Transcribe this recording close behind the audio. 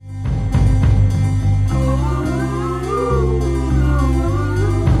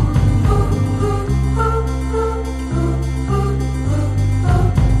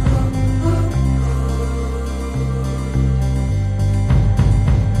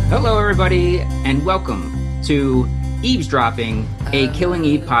Hello, everybody, and welcome to Eavesdropping, a Killing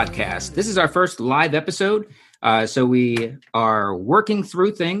Eve podcast. This is our first live episode, so we are working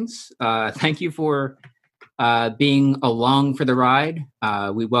through things. Thank you for being along for the ride.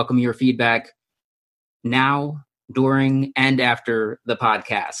 We welcome your feedback now, during, and after the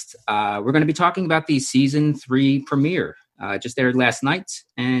podcast. We're going to be talking about the Season 3 premiere. Just aired last night,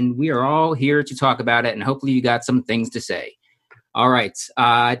 and we are all here to talk about it, and hopefully you got some things to say. All right.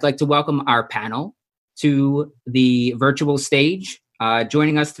 I'd like to welcome our panel to the virtual stage.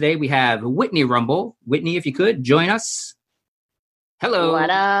 Joining us today, we have Whitney Rumble. Whitney, if you could, join us. Hello. What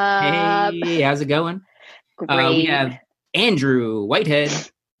up? Hey, how's it going? Great. We have Andrew Whitehead.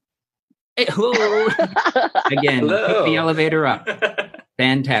 Hey, hello. Again, Hello. pick the elevator up.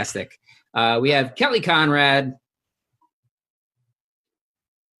 Fantastic. We have Kelly Conrad.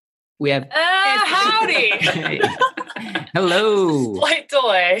 We have howdy. Hey. Hello. Slight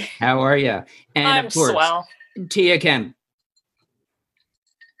delay. How are you? And I'm of course, swell. Tia Kemp.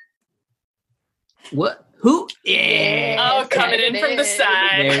 What? Who? Yeah. Oh, coming in from the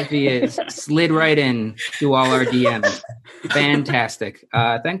side. There she is. Slid right in to all our DMs. Fantastic.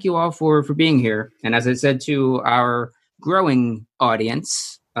 Thank you all for being here. And as I said to our growing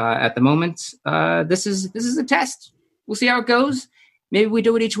audience at the moment, this is a test. We'll see how it goes. Maybe we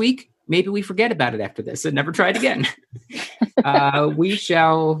do it each week. Maybe we forget about it after this and never try it again. We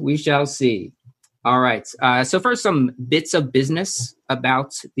shall see. All right. So first, some bits of business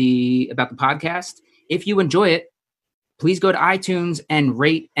about the podcast. If you enjoy it, please go to iTunes and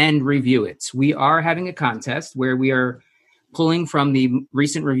rate and review it. We are having a contest where we are pulling from the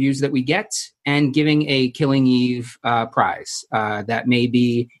recent reviews that we get and giving a Killing Eve prize. That may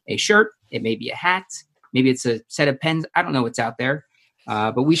be a shirt. It may be a hat. Maybe it's a set of pens. I don't know what's out there.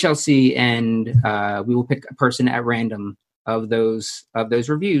 But we shall see, and we will pick a person at random of those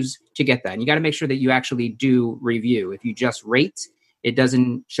reviews to get that. And you got to make sure that you actually do review. If you just rate, it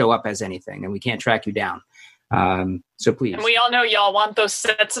doesn't show up as anything, and we can't track you down. So please. And we all know y'all want those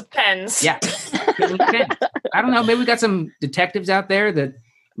sets of pens. Yeah. I don't know. Maybe we got some detectives out there that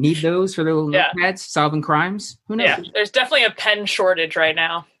need those for their little notepads, solving crimes. Who knows? Yeah, there's definitely a pen shortage right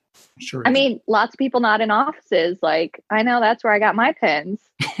now. Sure. I mean, lots of people not in offices. Like, I know that's where I got my pens.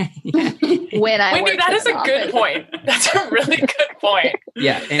 When I Wendy, worked that in is a an good office. point. That's a really good point.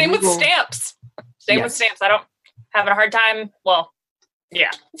 Yeah. And Same with stamps. Same with stamps. I don't having a hard time. Well,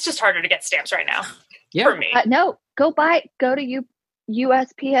 yeah, it's just harder to get stamps right now for me. No, go to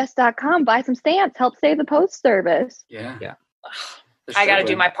USPS.com, buy some stamps, help save the post service. Yeah. I got to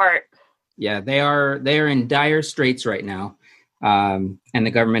do my part. Yeah, they are in dire straits right now. And the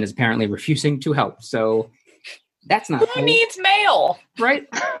government is apparently refusing to help. So that's not Who needs mail? Right?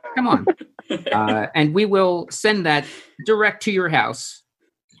 Come on. And we will send that direct to your house.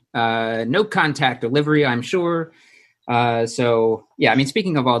 No contact delivery, I'm sure. So yeah, I mean,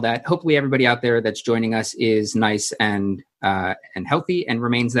 speaking of all that, hopefully everybody out there that's joining us is nice and healthy and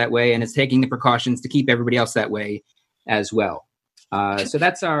remains that way and is taking the precautions to keep everybody else that way as well. So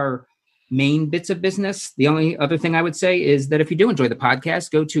that's our main bits of business. The only other thing I would say is that if you do enjoy the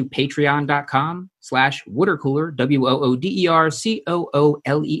podcast, go to patreon.com/woodercooler,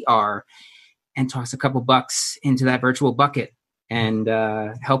 WOODERCOOLER, and toss a couple bucks into that virtual bucket and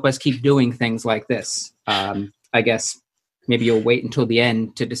help us keep doing things like this. I guess maybe you'll wait until the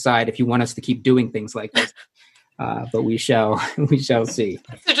end to decide if you want us to keep doing things like this. But we shall see.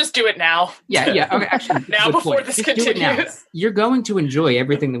 So just do it now. Yeah. Okay, actually, now before this just do it now. continues. You're going to enjoy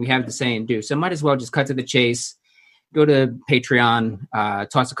everything that we have to say and do. So might as well just cut to the chase. Go to Patreon,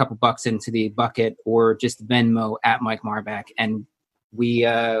 toss a couple bucks into the bucket, or just Venmo at Mike Marbach, and we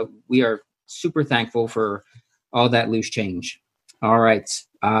are super thankful for all that loose change. All right,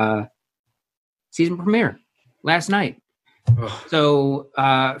 season premiere last night. So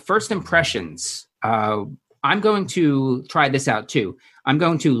first impressions. I'm going to try this out too. I'm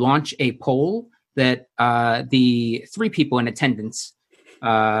going to launch a poll that the 3 people in attendance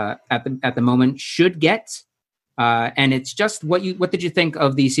at the moment should get, and it's just what did you think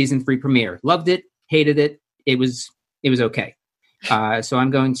of the season 3 premiere? Loved it, hated it. It was okay. So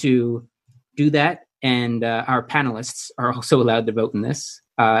I'm going to do that, and our panelists are also allowed to vote in this.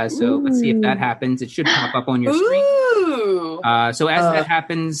 So let's see if that happens. It should pop up on your screen. So as that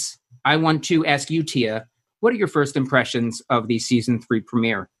happens, I want to ask you, Tia, what are your first impressions of the season 3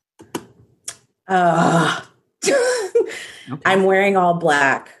 premiere? Okay. I'm wearing all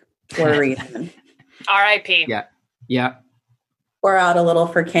black for a reason. R.I.P. Yeah. Pour out a little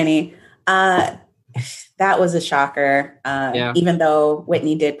for Kenny. That was a shocker. Even though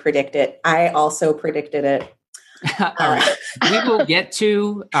Whitney did predict it, I also predicted it. All right. We will get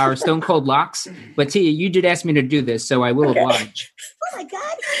to our Stone Cold Locks, but Tia, you did ask me to do this, so I will oblige. Oh my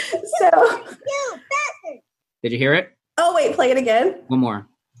God. So, You bastard. Did you hear it? oh wait, play it again. One more.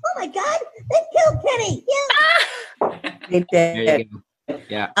 Oh my God. They killed Kenny. You. They did. There you go.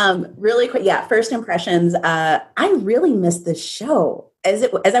 Yeah. Really quick. Yeah. First impressions. I really missed this show. As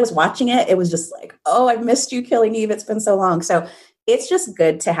I was watching it, it was just like, oh, I missed you, Killing Eve. It's been so long. So it's just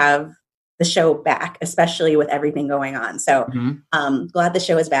good to have the show back, especially with everything going on. So glad the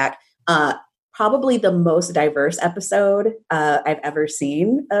show is back. Probably the most diverse episode I've ever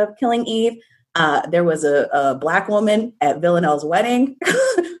seen of Killing Eve. There was a Black woman at Villanelle's wedding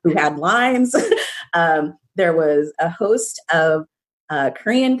who had lines. There was a host of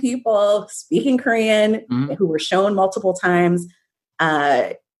Korean people speaking Korean who were shown multiple times.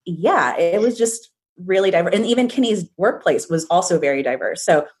 Yeah, it was just really diverse. And even Kenny's workplace was also very diverse.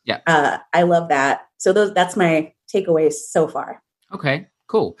 So I love that. So that's my takeaways so far. Okay,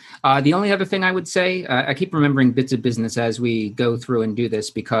 cool. The only other thing I would say, I keep remembering bits of business as we go through and do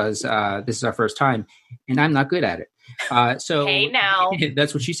this because this is our first time and I'm not good at it. So hey now.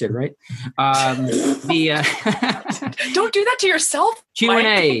 That's what she said, right? Don't do that to yourself.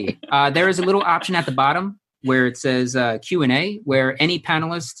 Q&A. There is a little option at the bottom where it says Q&A, where any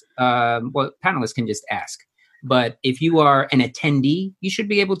panelist, panelists can just ask. But if you are an attendee, you should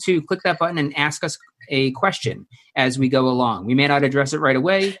be able to click that button and ask us a question as we go along. We may not address it right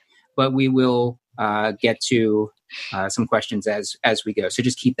away, but we will get to some questions as we go. So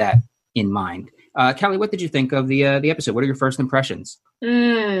just keep that in mind. Kelly, what did you think of the episode? What are your first impressions?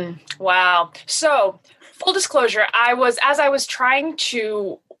 Wow. So full disclosure, as I was trying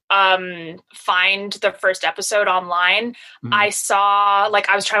to find the first episode online, I saw,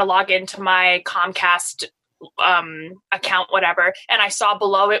 I was trying to log into my Comcast account, whatever, and I saw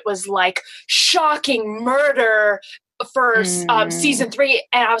below it was shocking murder for season 3,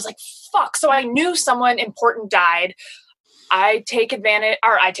 and I was like, fuck. So I knew someone important died. I take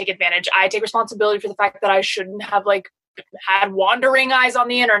responsibility for the fact that I shouldn't have had wandering eyes on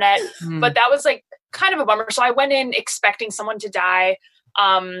the internet, but that was kind of a bummer. So I went in expecting someone to die.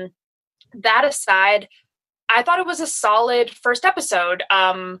 That aside, I thought it was a solid first episode.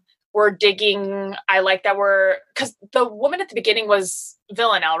 We're digging. I like that because the woman at the beginning was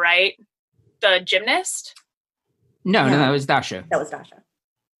Villanelle, right? The gymnast? No, that was Dasha. That was Dasha.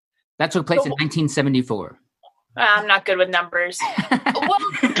 That took place in 1974. I'm not good with numbers. Well,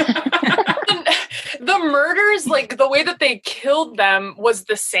 the murders, the way that they killed them was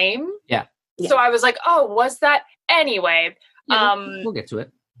the same. Yeah. So I was like, oh, was that? Anyway. We'll get to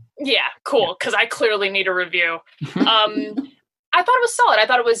it. Yeah, cool. Because I clearly need a review. I thought it was solid.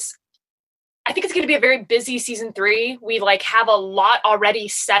 I think it's going to be a very busy season 3. We have a lot already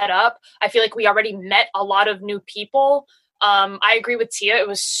set up. I feel like we already met a lot of new people. I agree with Tia. It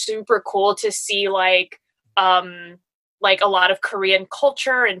was super cool to see a lot of Korean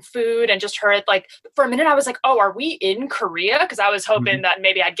culture and food, and just heard for a minute I was like, oh, are we in Korea? Because I was hoping that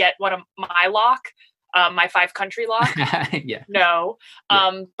maybe I'd get one of my lock. My 5-country lock. Yeah. No.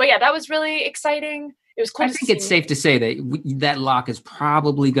 But yeah, that was really exciting. It was cool. I think it's safe to say that that lock is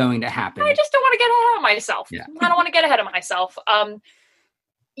probably going to happen. I just don't want to get ahead of myself. Yeah. I don't want to get ahead of myself.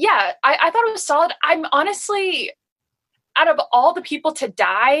 Yeah, I thought it was solid. I'm honestly, out of all the people to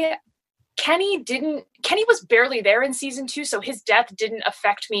die, Kenny was barely there in season 2, so his death didn't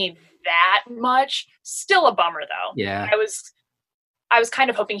affect me that much. Still a bummer though. Yeah. I was kind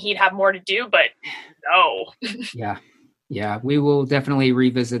of hoping he'd have more to do, but no. Yeah. We will definitely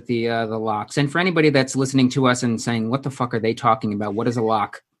revisit the locks. And for anybody that's listening to us and saying, what the fuck are they talking about? What is a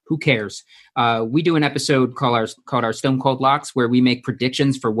lock? Who cares? We do an episode called our Stone Cold Locks, where we make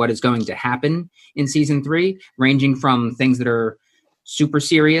predictions for what is going to happen in season 3, ranging from things that are super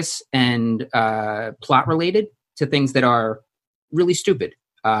serious and plot related to things that are really stupid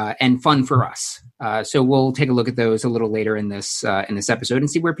and fun for us. So we'll take a look at those a little later in this episode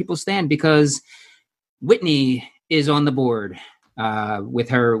and see where people stand, because Whitney is on the board with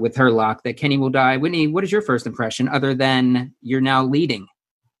her lock that Kenny will die. Whitney, what is your first impression other than you're now leading?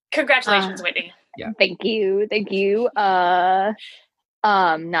 Congratulations, Whitney. Yeah. Thank you. Not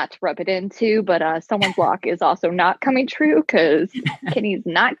to rub it into, but someone's lock is also not coming true because Kenny's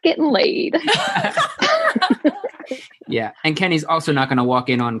not getting laid. Yeah, and Kenny's also not going to walk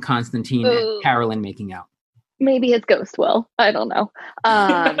in on Constantine and Carolyn making out. Maybe his ghost will. I don't know.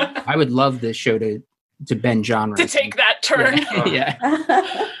 I would love this show to bend genre. To take that turn. Yeah.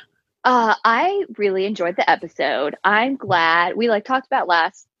 I really enjoyed the episode. I'm glad we talked about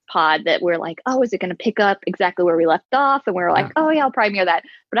last pod that we're like, oh, is it going to pick up exactly where we left off? And we're like, oh yeah, I'll probably mirror that.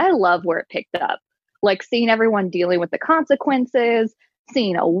 But I love where it picked up. like seeing everyone dealing with the consequences,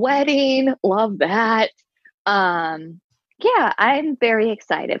 seeing a wedding, love that. Yeah, I'm very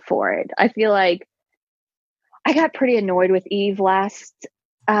excited for it. I feel like I got pretty annoyed with Eve last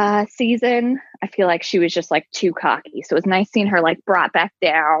season. I feel like she was just like too cocky. So it was nice seeing her like brought back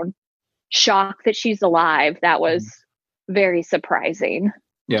down, shocked that she's alive. That was very surprising.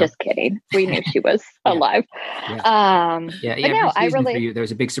 Yeah. Just kidding. We knew she was alive. Yeah. Yeah, Every no, I season really, for you, there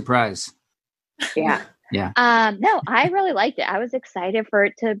was a big surprise. yeah. Yeah. No, I really liked it. I was excited for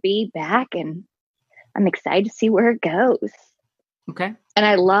it to be back, and I'm excited to see where it goes. Okay. And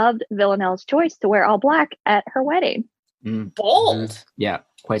I loved Villanelle's choice to wear all black at her wedding. Bold. Yeah,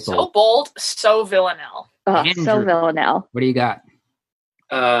 quite So bold. bold, so Villanelle. Oh, Andrew. so Villanelle. What do you got?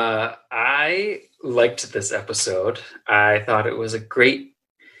 I liked this episode. I thought it was a great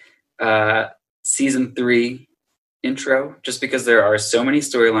season 3 intro, just because there are so many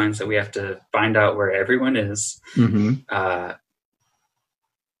storylines that we have to find out where everyone is. Mm-hmm.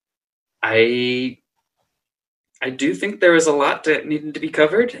 I do think there was a lot that needed to be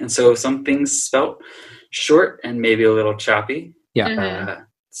covered, and so some things felt short and maybe a little choppy. Yeah.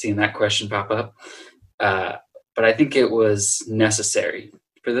 Seeing that question pop up. But I think it was necessary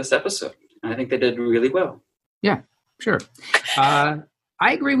for this episode. I think they did really well. Yeah, sure.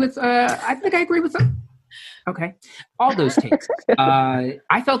 I agree with, I think I agree with them. Okay. All those takes.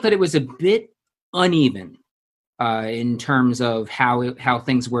 I felt that it was a bit uneven in terms of how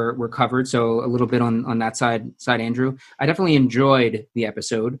things were covered. So a little bit on that side, Andrew. I definitely enjoyed the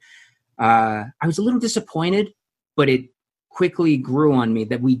episode. I was a little disappointed, but it quickly grew on me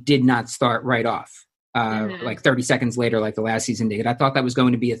that we did not start right off. Like 30 seconds later, like the last season did. I thought that was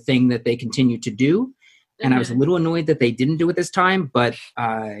going to be a thing that they continued to do. And I was a little annoyed that they didn't do it this time, but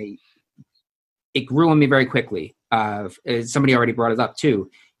it grew on me very quickly. Somebody already brought it up too.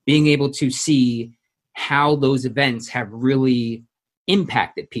 Being able to see how those events have really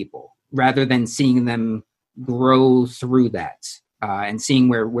impacted people rather than seeing them grow through that and seeing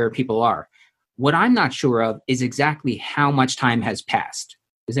where people are. What I'm not sure of is exactly how much time has passed.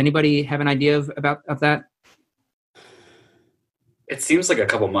 Does anybody have an idea of that? It seems like a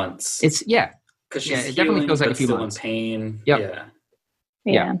couple months. Because she's it definitely feels like a few still months. In pain. Yep.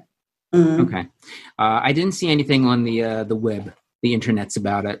 Yeah. Mm-hmm. Okay. I didn't see anything on the web, the internets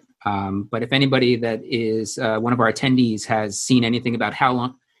about it. But if anybody that is one of our attendees has seen anything about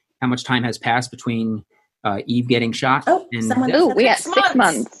how much time has passed between Eve getting shot and we got 6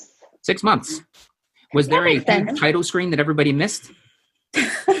 months. 6 months. Was there a sense. title screen that everybody missed?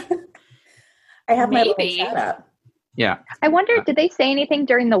 I have my little Maybe. chat up. Yeah. I wonder, did they say anything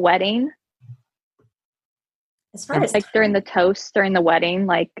during the wedding? As far as Like during the toast, during the wedding?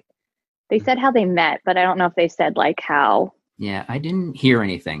 Like, they said how they met, but I don't know if they said like how. Yeah, I didn't hear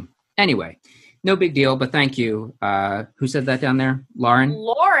anything. Anyway, no big deal, but thank you. Who said that down there? Lauren?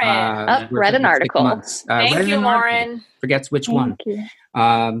 Lauren. Read an article. Thank you, Lauren. Forgets which one. Thank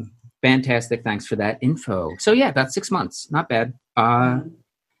you. Fantastic. Thanks for that info. So yeah, about 6 months. Not bad.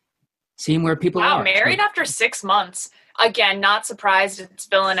 Seeing where people are. Wow, married after 6 months. Again, not surprised it's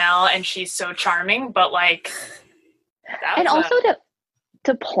Villanelle and she's so charming, but like... And also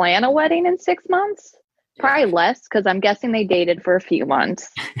to plan a wedding in 6 months? Probably less, because I'm guessing they dated for a few months.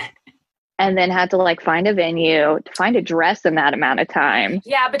 And then had to like find a venue, to find a dress in that amount of time.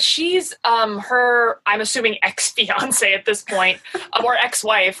 Yeah, but she's her, I'm assuming ex-fiance at this point, or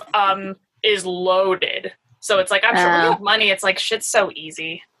ex-wife, is loaded. So it's like, I'm sure when you have money, it's like shit's so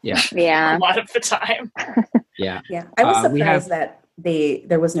easy. Yeah. A lot of the time. Yeah. I was surprised that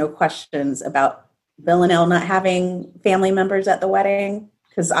there was no questions about Villanelle not having family members at the wedding,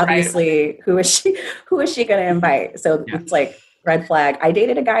 because obviously who is she going to invite? So it's like red flag. I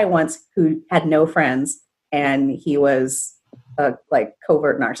dated a guy once who had no friends, and he was a like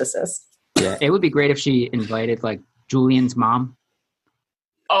covert narcissist. Yeah, it would be great if she invited like Julian's mom.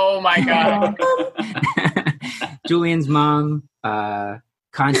 Oh my god. Julian's mom,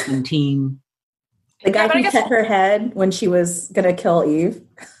 Constantine. The guy who cut her head when she was going to kill Eve.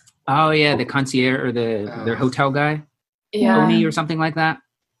 Oh yeah, the concierge or their hotel guy. Yeah. Tony or something like that.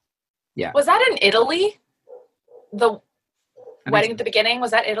 Yeah. Was that in Italy? The wedding at the beginning,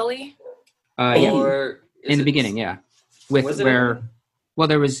 was that Italy? Or in the beginning, yeah. There was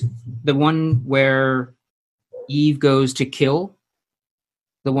the one where Eve goes to kill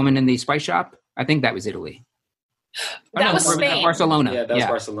the woman in the spice shop. I think that was Italy. That was Spain. Barcelona. Yeah, that was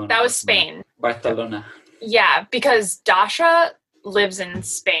Barcelona. That was Spain. Barcelona. Yeah, because Dasha lives in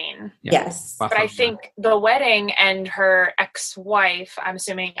Spain. Yeah. Yes. But I think the wedding and her ex-wife, I'm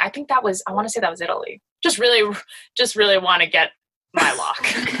assuming, I want to say that was Italy. Just really want to get my lock.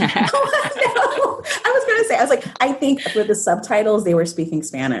 Oh, no. I was going to say, I was like, I think with the subtitles, they were speaking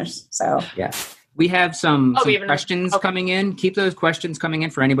Spanish. So Yeah. We have some even- questions okay. coming in. Keep those questions coming in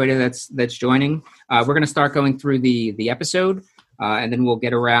for anybody that's joining. We're going to start going through the episode, and then we'll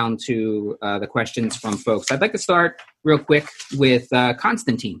get around to the questions from folks. I'd like to start real quick with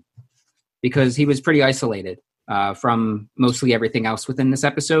Constantine, because he was pretty isolated from mostly everything else within this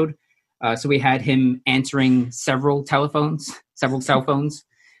episode. So we had him answering several cell phones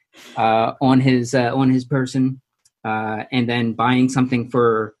on his person, and then buying something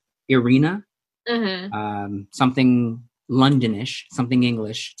for Irina. Mm-hmm. Something Londonish, something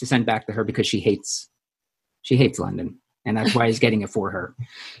English to send back to her because she hates London, and that's why he's getting it for her.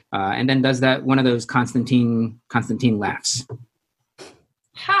 And then does that one of those Constantine laughs. Ha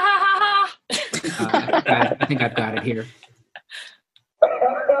ha ha ha. I think I've got it here.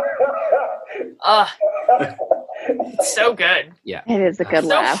 It's so good. Yeah, It is a good So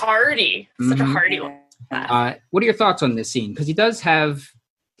laugh. hearty. Such a Mhm. hearty laugh. What are your thoughts on this scene? Because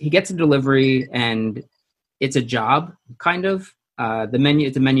he gets a delivery and it's a job, kind of.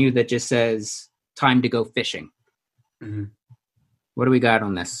 It's a menu that just says time to go fishing. Mhm. What do we got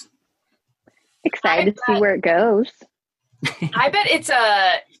on this? Excited to see where it goes. I bet it's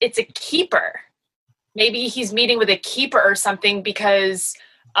a keeper. Maybe he's meeting with a keeper or something, because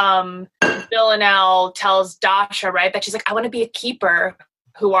Villanelle tells Dasha, right, that she's like, I want to be a keeper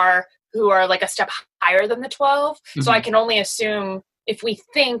who are like a step higher than the 12. Mm-hmm. So I can only assume, if we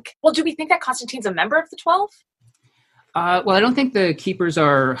think, well, do we think that Constantine's a member of the 12? Well, I don't think the keepers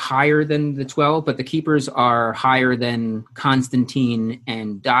are higher than the 12, but the keepers are higher than Constantine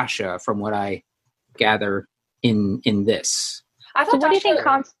and Dasha, from what I gather in this. I So thought what do you think?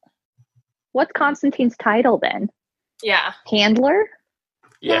 Dasha- What's Constantine's title then? Yeah. Handler?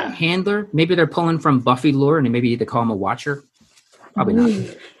 Yeah. Handler? Maybe they're pulling from Buffy lore, and maybe they call him a watcher. Probably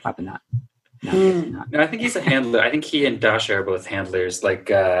not. Probably not. No, Mm. not. No, I think he's a handler. I think he and Dasha are both handlers, like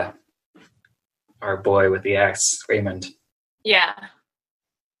our boy with the axe, Raymond. Yeah.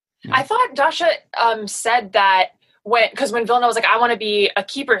 Yeah. I thought Dasha said that when Villanelle was like, I want to be a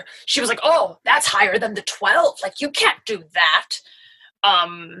keeper, she was like, oh, that's higher than the 12. Like, you can't do that.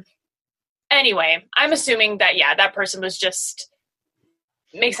 Anyway, I'm assuming that, yeah, that person was just,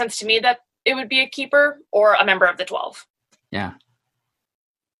 makes sense to me that it would be a keeper or a member of the 12. Yeah.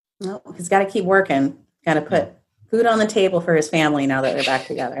 No, he's got to keep working. Got to put food on the table for his family now that they're back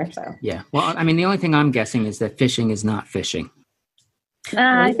together. So Yeah. Well, I mean, the only thing I'm guessing is that fishing is not fishing.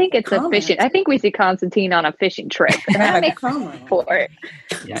 I think it's a Comment. fishing. I think we see Constantine on a fishing trip. And I make for it.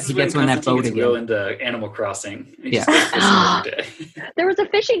 Yeah, This he is gets when on that Constantine boat gets real again. into Animal Crossing. He Yeah. just goes fishing every day. There was a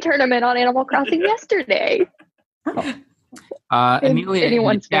fishing tournament on Animal Crossing yesterday. oh, Amelia in the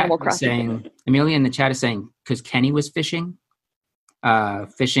anyone's chat Animal is Crossing saying, Amelia in the chat is saying, because Kenny was fishing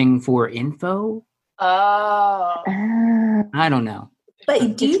for info. Oh. I don't know.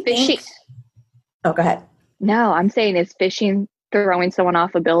 but do you It's fishing. think? Oh, go ahead. No, I'm saying is fishing throwing someone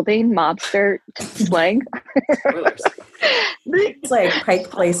off a building, mobster slang. Spoilers. It's like Pike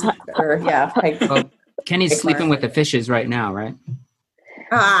Place, or Pike. Well, Kenny's Big sleeping Mark. with the fishes right now, right?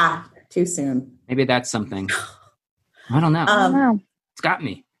 Too soon. Maybe that's something. I don't know. I don't know. It's got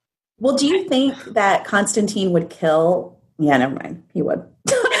me. Well, do you think that Constantine would kill? Yeah, never mind. He would.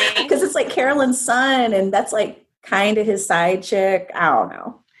 Because it's like Carolyn's son, and that's like kind of his side chick. I don't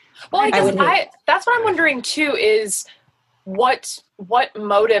know. Well, I I guess would hate- that's what I'm wondering too, is what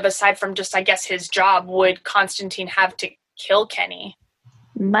motive, aside from just, I guess, his job, would Constantine have to kill Kenny?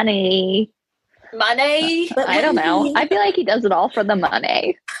 Money. Money? But I don't know. wouldn't he- I feel like he does it all for the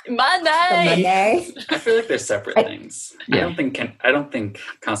money. the Money! Monday. I feel like they're separate things. Yeah. I don't think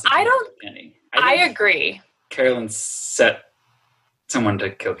Constantine. I don't- killed Kenny. I think agree. Carolyn set someone to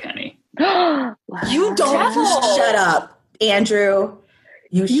kill Kenny. You don't- Don't shut up, Andrew.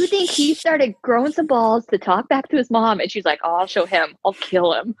 You think he started growing some balls to talk back to his mom, and she's like, "Oh, I'll show him. I'll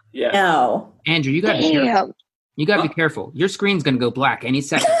kill him." Yeah. No. Andrew, you got to be careful. Damn. You got to be careful. Your screen's going to go black any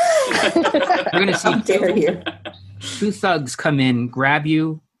second. We're going to How see dare you? two thugs come in, grab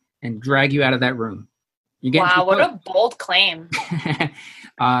you, and drag you out of that room. You're getting Wow, too what close. a bold claim.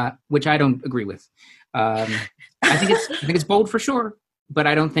 Which I don't agree with. I think it's bold for sure, but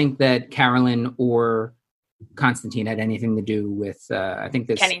I don't think that Carolyn or Constantine had anything to do with. I think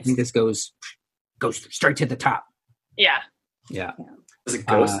this goes straight to the top. Yeah. Yeah. Was it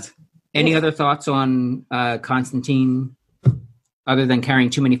Ghost? Any other thoughts on Constantine, other than carrying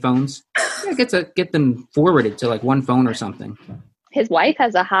too many phones? Yeah, get them forwarded to like one phone or something. His wife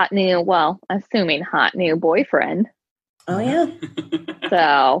has a hot new boyfriend. Oh yeah.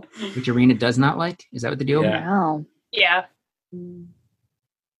 So, Which Irina does not like. Is that what the deal? Yeah. wow. Yeah.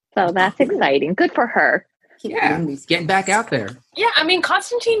 So that's exciting. Good for her. Keep Yeah, doing these getting back out there. Yeah, I mean,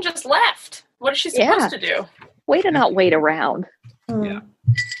 Constantine just left. What is she supposed to do? Way to not wait around. Yeah.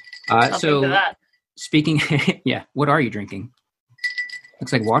 Something to So that. speaking, yeah, what are you drinking?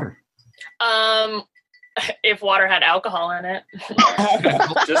 Looks like water. If water had alcohol in it.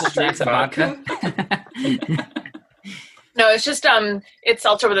 Just That's a vodka. No, it's just it's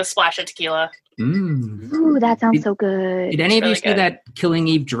seltzer with a splash of tequila. Mm. Ooh, that sounds so good. Did any of you really see good. that Killing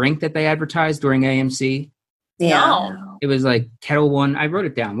Eve drink that they advertised during AMC? Yeah. No. It was like Kettle One. I wrote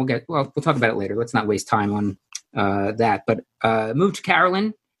it down. We'll talk about it later. Let's not waste time on that. But move to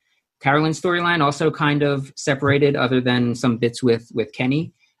Carolyn. Carolyn's storyline also kind of separated, other than some bits with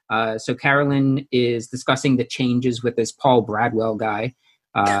Kenny. So Carolyn is discussing the changes with this Paul Bradwell guy,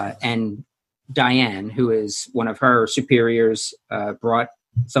 and Diane, who is one of her superiors, brought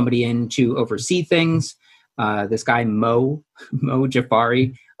somebody in to oversee things. This guy Mo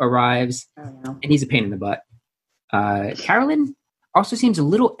Jafari arrives, and he's a pain in the butt. Carolyn also seems a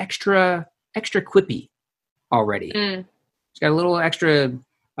little extra quippy already. She's got a little extra,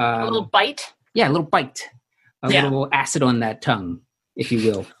 A little bite. yeah, a little bite, a Yeah. little acid on that tongue, if you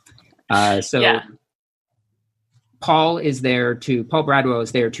will. So Yeah. Paul Bradwell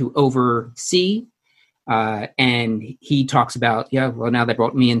is there to oversee, and he talks about, now they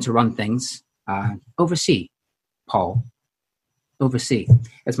brought me in to run things. Oversee, Paul. Oversee.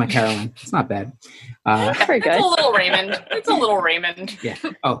 That's my Carolyn. It's not bad. Very It's good. a little Raymond. It's a little Raymond. Yeah.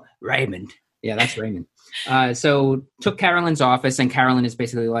 Oh, Raymond. Yeah, that's Raymond. So took Carolyn's office, and Carolyn is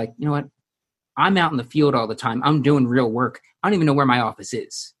basically like, you know what? I'm out in the field all the time. I'm doing real work. I don't even know where my office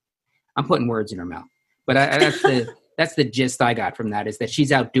is. I'm putting words in her mouth. But that's the gist I got from that, is that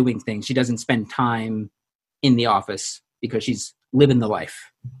she's out doing things. She doesn't spend time in the office because she's living the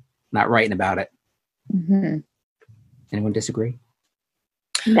life, not writing about it. Mm-hmm. Anyone disagree?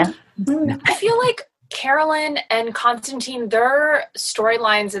 No. I feel like Carolyn and Constantine, their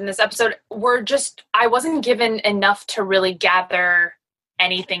storylines in this episode were just, I wasn't given enough to really gather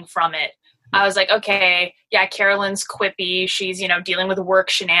anything from it. I was like, okay, yeah, Carolyn's quippy. She's, dealing with work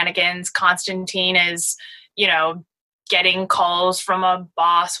shenanigans. Constantine is, getting calls from a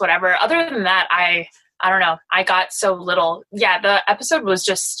boss, whatever. Other than that, I don't know. I got so little. Yeah, the episode was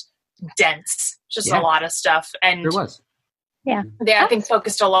just dense. Just Yeah. a lot of stuff. And There was. they, I think,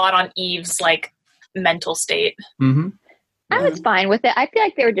 focused a lot on Eve's, mental state. Mm-hmm. I was fine with it. I feel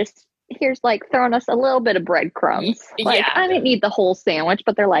like they were just, here's throwing us a little bit of breadcrumbs. Yeah. I didn't need the whole sandwich,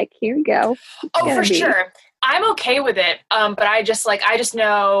 but they're like, here you go. Oh, gonna for be. sure. I'm okay with it. But I just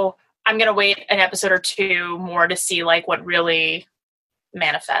know I'm going to wait an episode or two more to see what really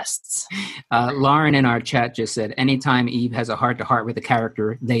manifests. Lauren in our chat just said, anytime Eve has a heart-to-heart with a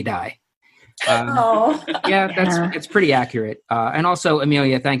character, they die. Oh. Yeah, it's pretty accurate. And also,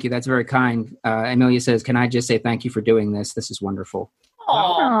 Amelia, thank you. That's very kind. Amelia says, can I just say thank you for doing this? This is wonderful.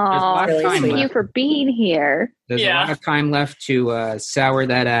 Aw. There's a lot of Really time sweet. Thank you left. for being here. There's a Yeah. lot of time left to sour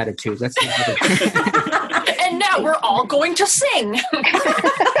that attitude. That's And now we're all going to sing.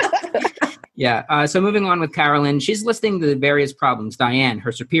 Yeah. So moving on with Carolyn, she's listing the various problems. Diane,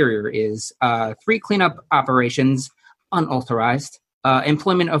 her superior, is 3 cleanup operations, unauthorized.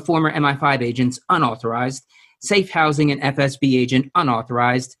 Employment of former MI5 agents, unauthorized. Safe housing and FSB agent,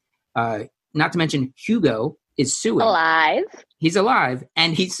 unauthorized. Not to mention Hugo is suing. Alive. He's alive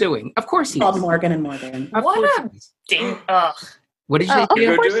and he's suing. Of course he Called is. Morgan and Morgan. Of What course a- he is. Dang. Ugh. What did you say, Of Tia?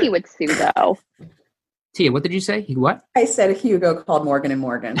 Hugo course do it? he would sue, though. Tia, what did you say? He what? I said Hugo called Morgan and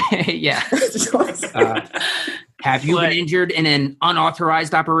Morgan. Yeah. Have you What? been injured in an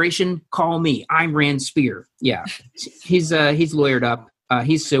unauthorized operation? Call me. I'm Rand Spear. Yeah. He's lawyered up.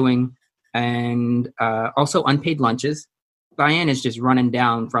 He's suing. And also unpaid lunches. Diane is just running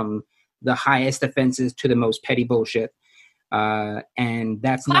down from the highest offenses to the most petty bullshit. And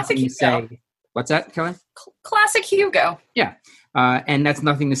that's Classic nothing to say. Hugo. What's that, Kelly? Classic Hugo. And that's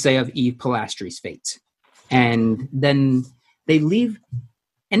nothing to say of Eve Pilastri's fate. And then they leave.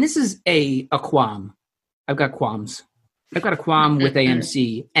 And this is a qualm. I've got qualms. I've got a qualm with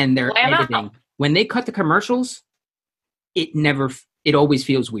AMC and their Lamb out. editing. When they cut the commercials, it always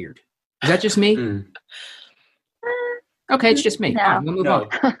feels weird. Is that just me? Mm. Okay, it's just me. No. Fine, we'll move No.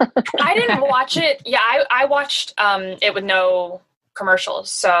 on. I didn't watch it. Yeah, I watched it with no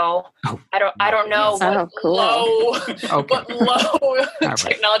commercials, so Oh. I don't know Oh, what cool. low Okay. what low right.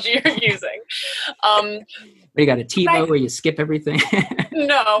 technology you're using. You got a TiVo Right. where you skip everything.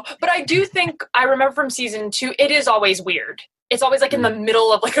 No, but I do think I remember from season 2, it is always weird. It's always in the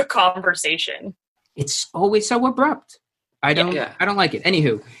middle of a conversation. It's always so abrupt. I don't Yeah. like it.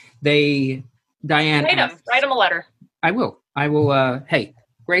 Anywho, Diane Write asks- him a letter. I will. I will. Hey,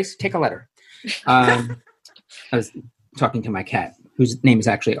 Grace, take a letter. I was talking to my cat, whose name is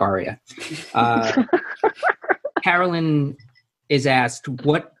actually Aria. Carolyn is asked,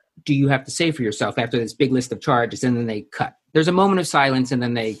 what do you have to say for yourself after this big list of charges? And then they cut. There's a moment of silence, and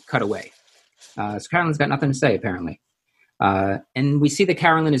then they cut away. So Carolyn's got nothing to say, apparently. And we see that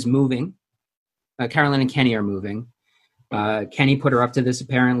Carolyn is moving. Carolyn and Kenny are moving. Kenny put her up to this,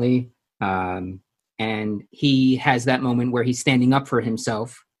 apparently. And he has that moment where he's standing up for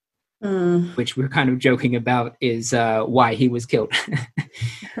himself, which we're kind of joking about is why he was killed.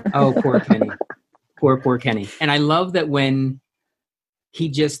 Oh, poor Kenny. Poor Kenny. And I love that when he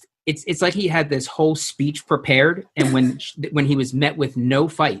just, it's like he had this whole speech prepared. And when he was met with no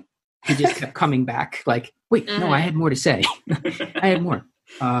fight, he just kept coming back like, wait, no, I had more to say. I had more.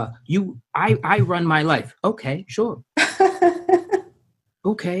 I run my life. Okay, sure.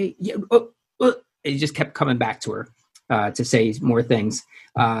 Okay. Yeah. He just kept coming back to her to say more things,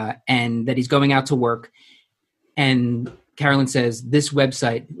 and that he's going out to work. And Carolyn says, "This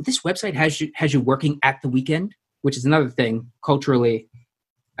website has you working at the weekend," which is another thing culturally.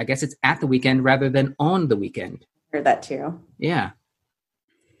 I guess it's at the weekend rather than on the weekend. Heard that too. Yeah.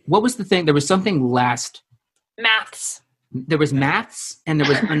 What was the thing? There was something last. Maths. There was maths, and there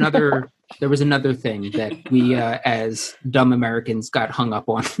was another. There was another thing that we, as dumb Americans, got hung up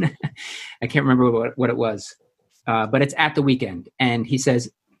on. I can't remember what it was, but it's at the weekend. And he says,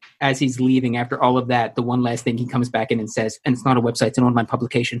 as he's leaving after all of that, the one last thing he comes back in and says, and it's not a website, it's an online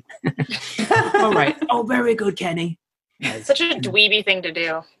publication. All right. Oh, very good, Kenny. Such a dweeby thing to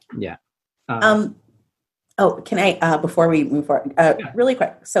do. Yeah. Can I, before we move forward, really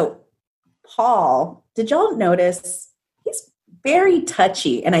quick. So Paul, did y'all notice he's very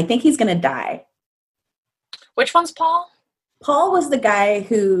touchy, and I think he's going to die. Which one's Paul? Paul was the guy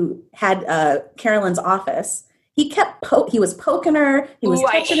who had Carolyn's office. He kept he was poking her. He was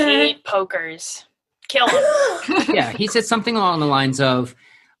touching her. I hate pokers. Kill him. Yeah, he said something along the lines of,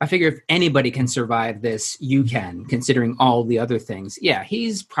 I figure if anybody can survive this, you can, considering all the other things. Yeah,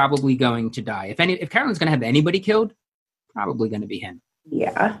 he's probably going to die. If Carolyn's going to have anybody killed, probably going to be him.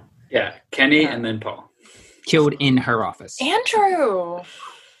 Yeah. Yeah, Kenny and then Paul. Killed in her office. Andrew.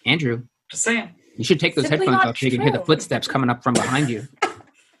 Just saying. You should take those headphones off so you can hear the footsteps coming up from behind you.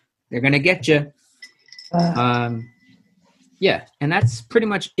 They're going to get you. Yeah, and that's pretty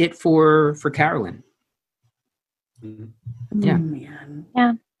much it for Carolyn. Yeah. Man.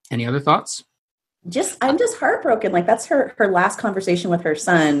 Yeah. Any other thoughts? I'm just heartbroken. Like, that's her last conversation with her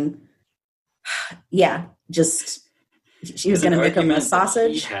son. Yeah, just she was going to make him a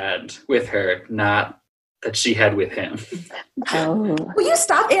sausage. He had with her, not that she had with him. Oh. Will you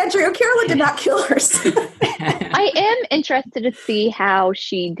stop, Andrew? Carolyn did not kill her son. I am interested to see how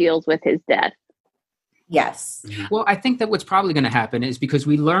she deals with his death. Yes. Well, I think that what's probably going to happen is because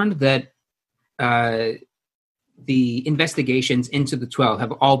we learned that the investigations into the 12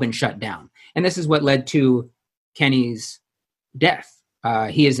 have all been shut down. And this is what led to Kenny's death.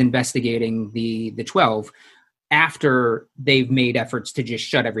 He is investigating the 12 after they've made efforts to just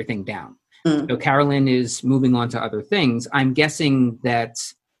shut everything down. So Carolyn is moving on to other things. I'm guessing that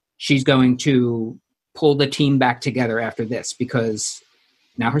she's going to pull the team back together after this because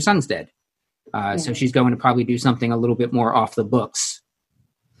now her son's dead. So she's going to probably do something a little bit more off the books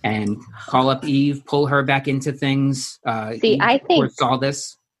and call up Eve, pull her back into things. See, Eve, I think saw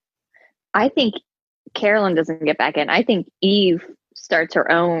this. I think Carolyn doesn't get back in. I think Eve starts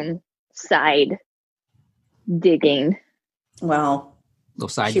her own side digging. Well, Little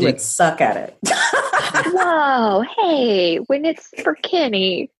side she dig. would suck at it. Whoa, hey, when it's for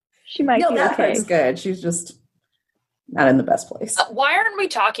Kenny, she might be that okay. part's good. She's just not in the best place. Why aren't we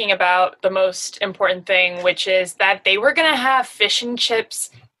talking about the most important thing, which is that they were going to have fish and chips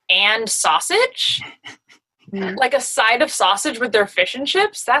and sausage? Like a side of sausage with their fish and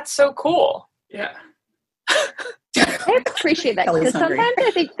chips? That's so cool. Yeah. I appreciate that Kelly's because hungry. sometimes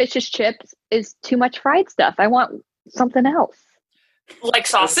I think fish and chips is too much fried stuff. I want something else. Like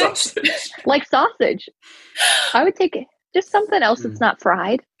sausage? Like sausage. I would take just something else that's not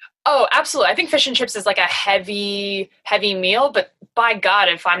fried. Oh, absolutely. I think fish and chips is like a heavy meal, but by God,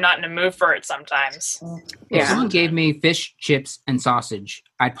 if I'm not in a mood for it sometimes. If someone gave me fish, chips, and sausage,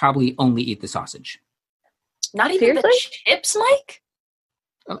 I'd probably only eat the sausage. Not even Seriously? the chips, Mike?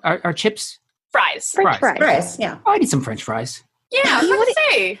 Are chips? Fries. French fries. Fries, yeah. Oh, I'd eat some French fries. Yeah, I was You going to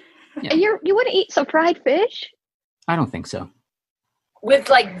say. Yeah. You want to eat some fried fish? I don't think so. With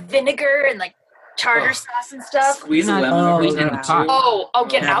like vinegar and like tartar sauce and stuff. Squeeze a You're not lemon squeezing over the it, pot. too. Oh,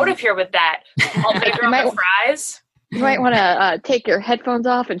 get out of here with that. I'll bigger on might- the fries. You might want to take your headphones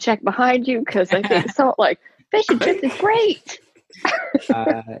off and check behind you because I think Fish and chips is great.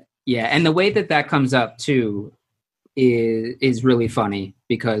 Yeah, and the way that comes up too is really funny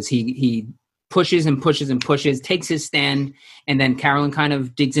because he pushes and pushes and pushes, takes his stand, and then Carolyn kind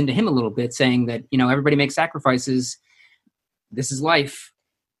of digs into him a little bit, saying that, you know, everybody makes sacrifices. This is life.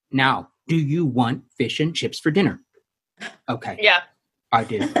 Now, do you want fish and chips for dinner? Okay. Yeah. I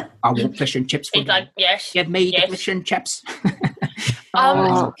do. I want fish and chips for He's dinner. like, yes. Get me yes. the fish and chips.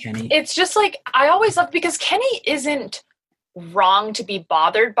 Kenny. It's just like, I always love, because Kenny isn't wrong to be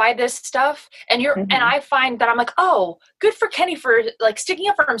bothered by this stuff, and and I find that I'm like, oh, good for Kenny for like sticking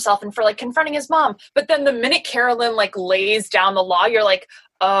up for himself and for like confronting his mom. But then the minute Carolyn like lays down the law, you're like,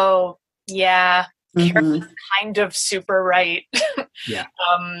 oh yeah, Carolyn's kind of super right. Yeah.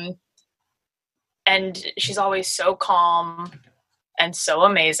 And she's always so calm and so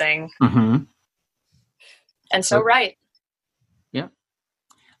amazing and so right. Yeah.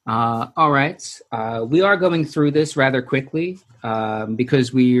 All right. We are going through this rather quickly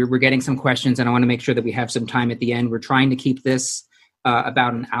because we're getting some questions, and I want to make sure that we have some time at the end. We're trying to keep this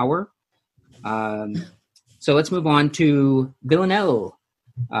about an hour. So let's move on to Villanelle.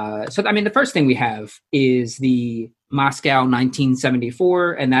 So, I mean, the first thing we have is the Moscow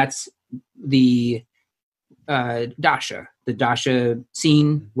 1974, and that's the Dasha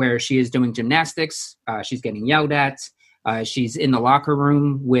scene where she is doing gymnastics. She's getting yelled at. She's in the locker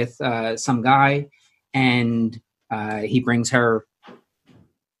room with some guy, and he brings her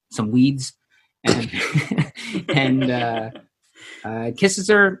some weeds and, and kisses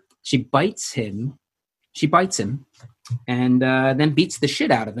her. She bites him, and then beats the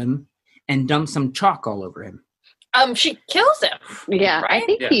shit out of him and dumps some chalk all over him. She kills him. Yeah, right?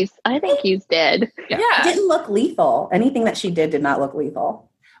 I think he's dead. It didn't look lethal. Anything that she did not look lethal.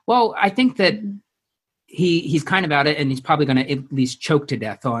 Well, I think that he's kind of at it, and he's probably going to at least choke to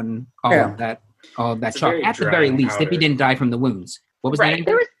death on all of that chalk. At the very least, if he didn't die from the wounds. What was that? It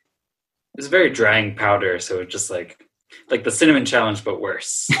was very drying powder, so it just like the cinnamon challenge, but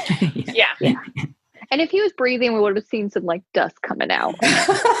worse. Yeah. And if he was breathing, we would have seen some like dust coming out.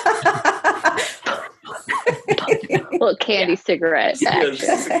 Little candy cigarette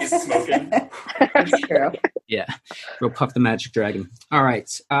action. He's smoking. That's true. Yeah, real Puff the Magic Dragon. All right,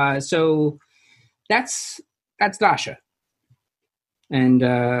 so that's Dasha, and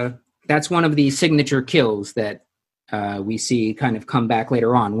that's one of the signature kills that we see kind of come back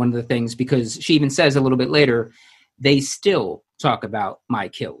later on. One of the things, because she even says a little bit later, they still talk about my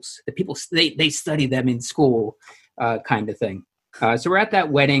kills. The people they study them in school, kind of thing. So we're at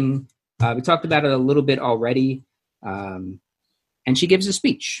that wedding. We talked about it a little bit already, and she gives a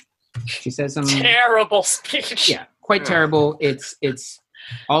speech. She says some terrible speech. Yeah, quite terrible. It's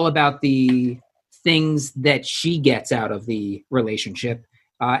all about the things that she gets out of the relationship,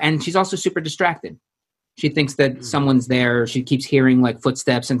 and she's also super distracted. She thinks that someone's there. She keeps hearing like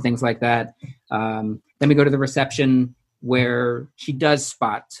footsteps and things like that. Then we go to the reception where she does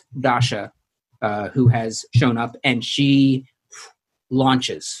spot Dasha, who has shown up, and she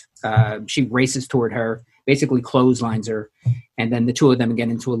launches. She races toward her, basically clotheslines her, and then the two of them get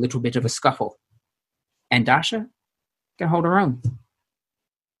into a little bit of a scuffle. And Dasha can hold her own.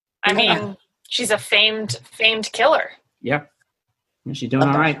 I mean, she's a famed killer. Yeah, she's doing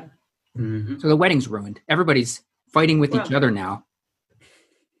all right. Mm-hmm. So the wedding's ruined. Everybody's fighting with each other now.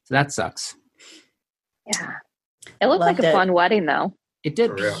 So that sucks. Yeah. It looked like a fun wedding, though. It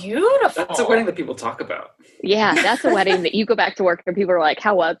did. Beautiful. That's a wedding that people talk about. Yeah, that's a wedding that you go back to work and people are like,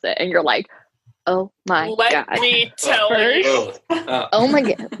 how was it? And you're like, oh my God. Let me tell you. Oh my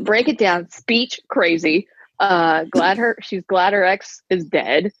God. Break it down. Speech crazy. She's glad her ex is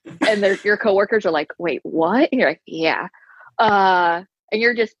dead. And your coworkers are like, wait, what? And you're like, yeah. And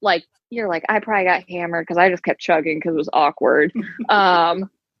you're just like, I probably got hammered because I just kept chugging because it was awkward.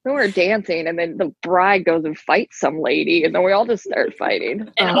 We were dancing, and then the bride goes and fights some lady, and then we all just start fighting.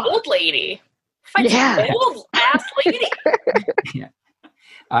 An old lady. Fights an old ass lady. Yeah.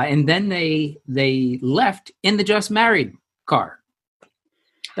 And then they left in the Just Married car.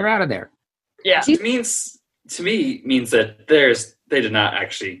 They're out of there. Yeah. To me means that they did not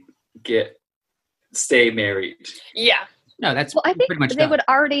actually stay married. Yeah. No, that's I think pretty much they done. would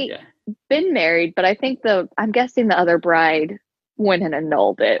already been married, but I think I'm guessing the other bride went and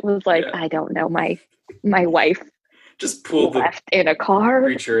annulled it. Was like, I don't know, my wife just pulled left in a car.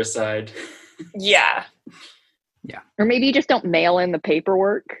 Preacher aside. Yeah. Yeah. Or maybe you just don't mail in the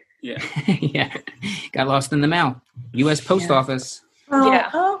paperwork. Yeah. Yeah. Got lost in the mail. U.S. Post Office.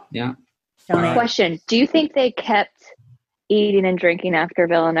 Yeah. Question: do you think they kept eating and drinking after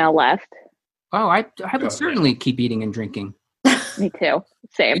Villanelle left? Oh, I would certainly keep eating and drinking. Me too.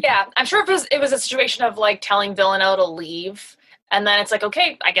 Same. Yeah, I'm sure it was a situation of like telling Villanelle to leave, and then it's like,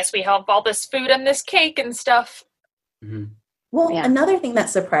 okay, I guess we have all this food and this cake and stuff. Mhm. Well, Yeah. another thing that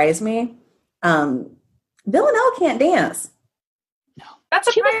surprised me, Villanelle can't dance. That's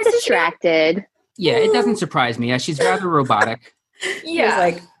a She was distracted. Yeah, it doesn't surprise me. She's rather robotic. He was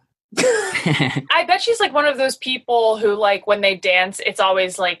like, I bet she's like one of those people who like when they dance, it's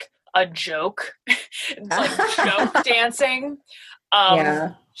always like a joke. It's like joke dancing.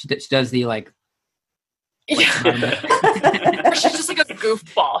 yeah. She does the like. Yeah. Or she's just like a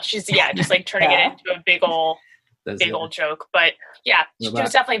goofball. She's just like turning Yeah. it into a big old joke. But yeah, she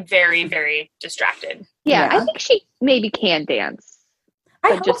was definitely very, very distracted. Yeah, Yeah. I think she maybe can dance, I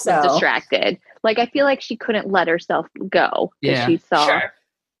but hope just was so. distracted. Like, I feel like she couldn't let herself go because Yeah. she saw. Sure.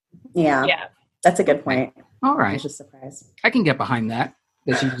 Yeah. Yeah. That's a good point. All I was right, just surprised. I can get behind that.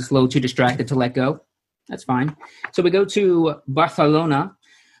 That she's just a little too distracted to let go. That's fine. So we go to Barcelona.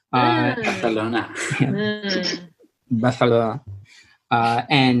 Barcelona. Barcelona.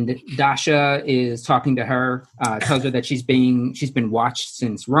 And Dasha is talking to her, tells her that she's been watched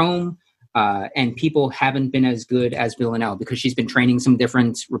since Rome, and people haven't been as good as Villanelle because she's been training some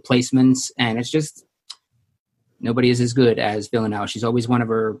different replacements, and it's just nobody is as good as Villanelle. She's always one of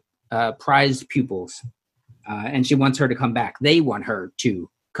her prized pupils, and she wants her to come back. They want her to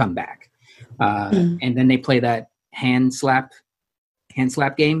come back, and then they play that hand slap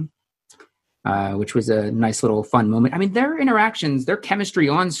game. Which was a nice little fun moment. I mean, their interactions, their chemistry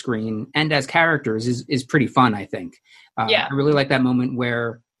on screen and as characters is pretty fun, I think. Yeah. I really like that moment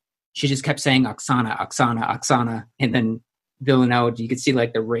where she just kept saying Oksana, Oksana, Oksana. And then Villanelle, you could see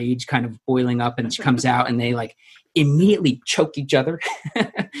like the rage kind of boiling up and she comes out and they like immediately choke each other.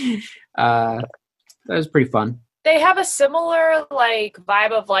 That was pretty fun. They have a similar like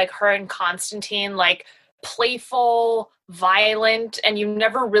vibe of like her and Constantine, like playful, violent, and you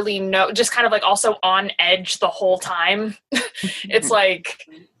never really know, just kind of like also on edge the whole time. It's like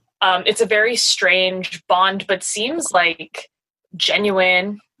it's a very strange bond, but seems like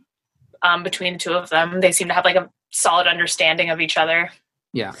genuine between the two of them. They seem to have like a solid understanding of each other.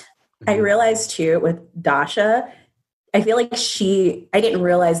 Yeah. I realized too with Dasha, I feel like I didn't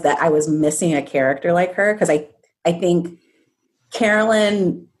realize that I was missing a character like her because I think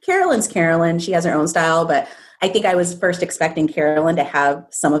Carolyn's Carolyn. She has her own style, but I think I was first expecting Carolyn to have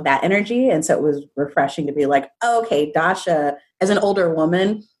some of that energy. And so it was refreshing to be like, oh, okay, Dasha, as an older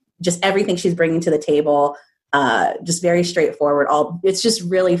woman, just everything she's bringing to the table, just very straightforward. It's just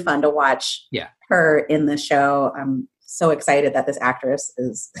really fun to watch her in the show. I'm so excited that this actress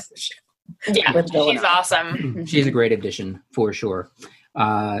is in the show. Yeah, she's awesome. She's a great addition for sure.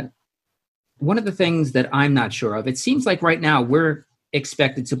 One of the things that I'm not sure of, it seems like right now we're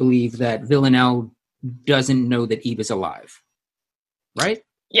expected to believe that Villanelle doesn't know that Eve is alive, right?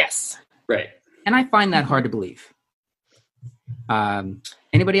 Yes. Right. And I find that hard to believe.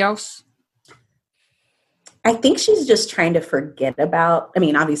 Anybody else? I think she's just trying to forget about, I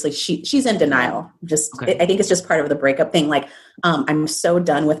mean, obviously she's in denial. I think it's just part of the breakup thing. Like, I'm so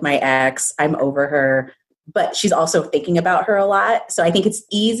done with my ex. I'm over her, but she's also thinking about her a lot. So I think it's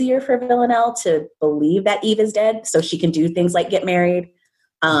easier for Villanelle to believe that Eve is dead so she can do things like get married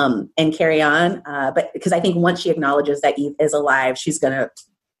and carry on. But because I think once she acknowledges that Eve is alive, she's going to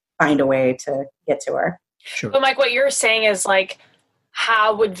find a way to get to her. Sure. But Mike, what you're saying is like,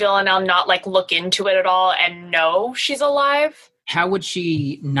 how would Villanelle not like look into it at all and know she's alive? How would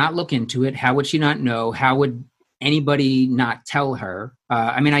she not look into it? How would she not know? How would anybody not tell her?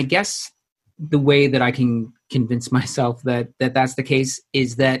 I mean, I guess the way that I can convince myself that that's the case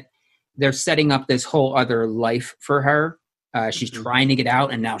is that they're setting up this whole other life for her. She's trying to get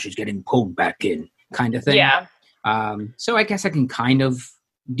out and now she's getting pulled back in kind of thing. Yeah. So I guess I can kind of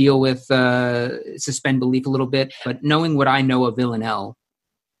deal with suspend belief a little bit, but knowing what I know of Villanelle,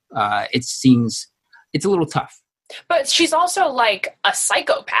 it seems it's a little tough. But she's also like a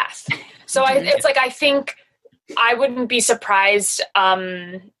psychopath. So it's like, I think I wouldn't be surprised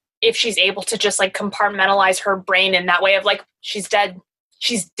if she's able to just like compartmentalize her brain in that way of like, she's dead.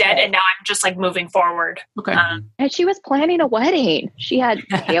 She's dead. And now I'm just like moving forward. Okay. And she was planning a wedding. She had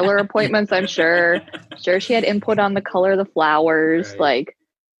tailor appointments, I'm sure. Sure, she had input on the color of the flowers. Right.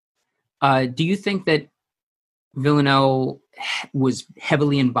 Like, do you think that Villanelle was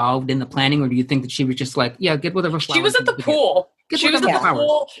heavily involved in the planning, or do you think that she was just like, yeah, get whatever flowers? She was at the pool. She was at the flowers.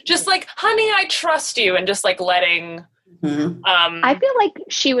 pool, just like, honey, I trust you. And just like letting, I feel like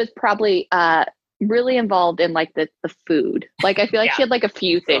she was probably really involved in like the food. Like, I feel like she had like a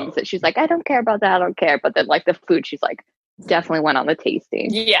few things that she's like, I don't care about that. I don't care. But then like the food, she's like, definitely went on the tasting.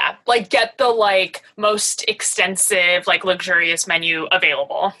 Yeah, like get the like most extensive, like luxurious menu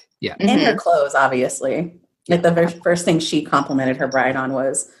available. Yeah. And her clothes, obviously. Like the very first thing she complimented her bride on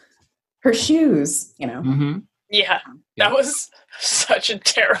was her shoes, you know. Mm-hmm. Yeah, that was such a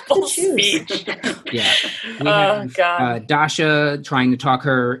terrible speech. Yeah. Oh, God. Dasha trying to talk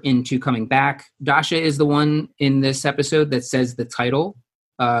her into coming back. Dasha is the one in this episode that says the title,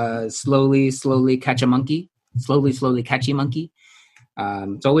 slowly, slowly catch a monkey. Slowly, slowly catch a monkey.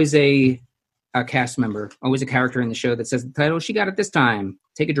 It's always a cast member, always a character in the show that says the title. She got it this time.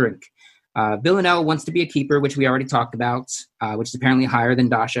 Take a drink. Villanelle wants to be a keeper, which we already talked about, which is apparently higher than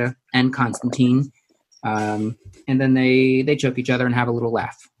Dasha and Constantine. And then they choke each other and have a little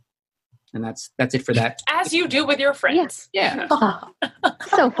laugh. And that's it for that. As you do with your friends. Yeah.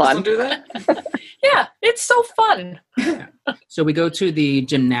 So fun. Don't do that. Yeah, it's so fun. Yeah. So we go to the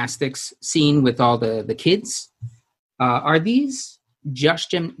gymnastics scene with all the kids. Are these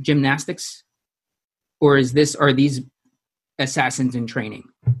just gymnastics? Or are these assassins in training?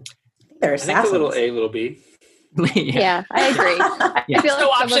 They're I think assassins. a little A, little B. Yeah, I agree. Yeah. I feel So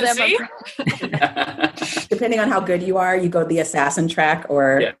like some of option them are C? Depending on how good you are, you go the assassin track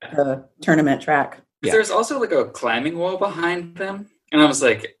or the tournament track. Yeah. There's also like a climbing wall behind them. And I was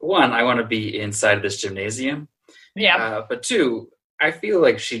like, one, I want to be inside of this gymnasium. Yeah. But two, I feel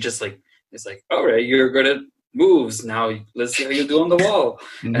like she just like, it's like, all right, you're good at moves. Now let's see how you do on the wall.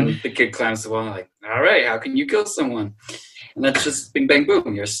 Mhm. And the kid climbs the wall and I'm like, all right, how can you kill someone? And that's just bing, bang,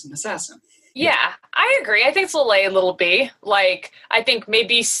 boom. You're an assassin. Yeah, I agree. I think it's a little A, little B. Like, I think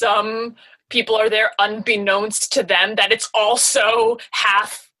maybe some people are there unbeknownst to them that it's also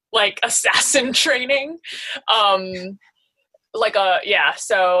half like assassin training. So yeah,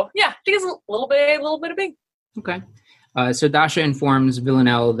 I think it's a little bit of B. Okay. So Dasha informs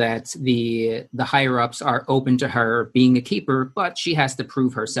Villanelle that the higher ups are open to her being a keeper, but she has to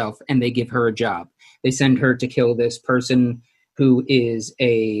prove herself, and they give her a job. They send her to kill this person who is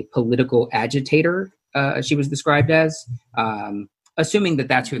a political agitator. She was described as, assuming that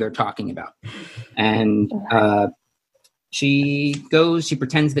that's who they're talking about. And she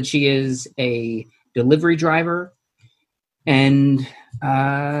pretends that she is a delivery driver and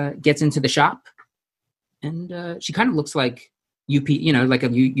gets into the shop. And she kind of looks like like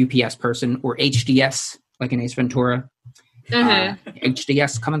a UPS person or HDS, like in Ace Ventura.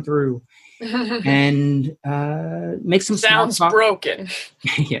 HDS coming through. And make some Sounds small talk. broken.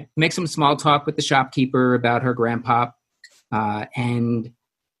 Yeah, make some small talk with the shopkeeper about her grandpa, and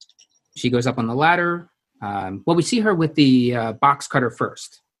she goes up on the ladder. We see her with the box cutter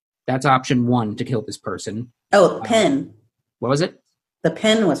first. That's option one to kill this person. Oh, the pen. What was it? The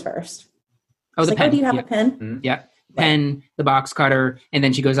pen was first. Oh, the Like, pen. do you have Yeah. a pen? Mm-hmm. Yeah, pen, the box cutter, and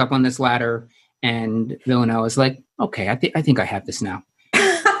then she goes up on this ladder, and Villanelle is like, "Okay, I think I have this now."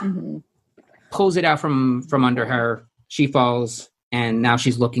 Pulls it out from under her. She falls, and now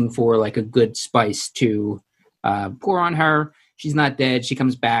she's looking for like a good spice to pour on her. She's not dead. She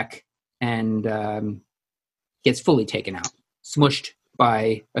comes back and gets fully taken out, smushed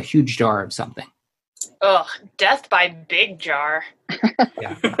by a huge jar of something. Ugh, death by big jar.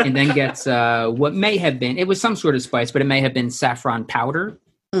 Yeah, and then gets what may have been, it was some sort of spice, but it may have been saffron powder.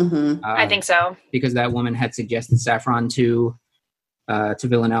 Mm-hmm. I think so. Because that woman had suggested saffron to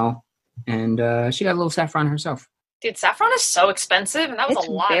Villanelle, and she got a little saffron herself. Dude, saffron is so expensive, and that was It's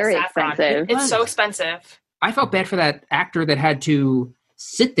a lot very of saffron. expensive. It's so expensive. I felt bad for that actor that had to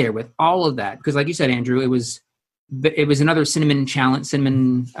sit there with all of that, because like you said, Andrew, it was another cinnamon challenge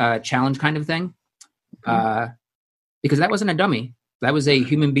kind of thing. Because that wasn't a dummy. That was a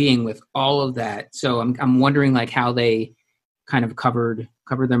human being with all of that. So I'm wondering like how they kind of covered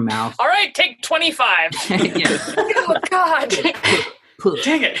their mouth. All right, take 25. Yeah. Oh, God. Dang it.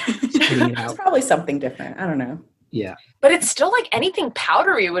 Putting it It's out. probably something different. I don't know. Yeah. But it's still like anything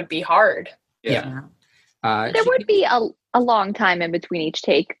powdery would be hard. Yeah. There would be a long time in between each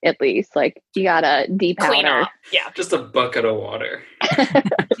take, at least. Like, you gotta Clean de-powder. off. Yeah. Just a bucket of water.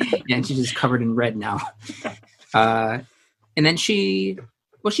 Yeah, and she's just covered in red now. And then she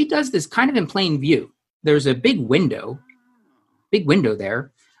does this kind of in plain view. There's a big window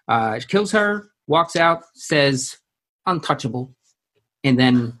there. She kills her, walks out, says, "Untouchable," and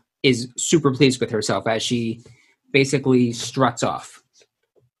then is super pleased with herself as she basically struts off.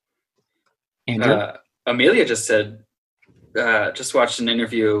 Andrew? Amelia just said, just watched an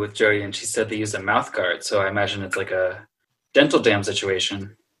interview with Jodie, and she said they use a mouth guard. So I imagine it's like a dental dam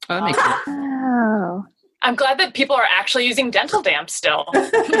situation. Oh, that makes sense. Oh, I'm glad that people are actually using dental dams still.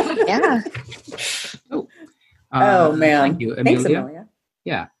 yeah. Oh, man. Thank you, Thanks, Amelia. Amelia.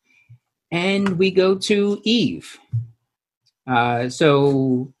 Yeah. And we go to Eve.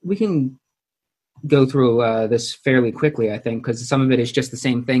 So we can go through this fairly quickly, I think, because some of it is just the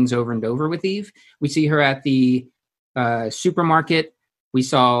same things over and over with Eve. We see her at the supermarket. We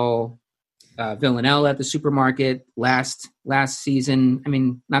saw Villanelle at the supermarket last season. I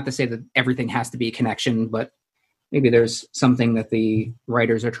mean, not to say that everything has to be a connection, but maybe there's something that the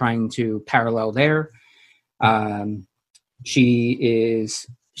writers are trying to parallel there. She's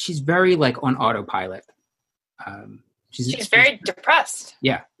very like on autopilot. She's very depressed.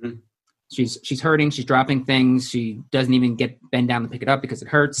 Yeah. Mm-hmm. She's hurting. She's dropping things. She doesn't even bend down to pick it up because it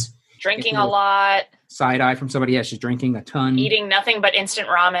hurts. Drinking a lot. Side eye from somebody. Yeah, she's drinking a ton. Eating nothing but instant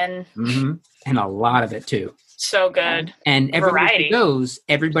ramen. Mm-hmm. And a lot of it too. So good. And everywhere she goes,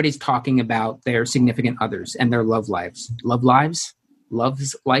 everybody's talking about their significant others and their love lives.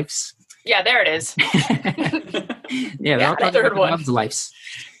 Loves lives. Yeah, there it is. Yeah, they're all talking about loves lives.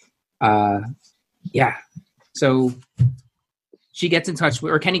 Yeah. So she gets in touch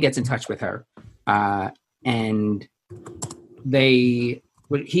with, or Kenny gets in touch with her, and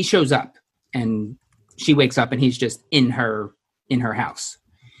he shows up, and she wakes up, and he's just in her house.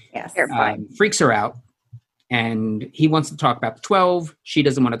 Yes, freaks her out, and he wants to talk about the 12. She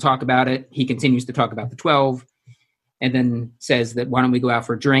doesn't want to talk about it. He continues to talk about the 12, and then says that why don't we go out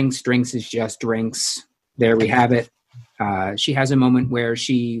for drinks? Drinks is just drinks. There we have it. She has a moment where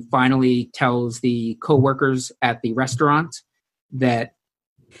she finally tells the coworkers at the restaurant that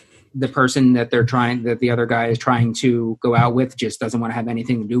the person that the other guy is trying to go out with just doesn't want to have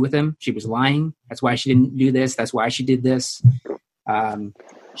anything to do with him. She was lying. That's why she didn't do this. That's why she did this.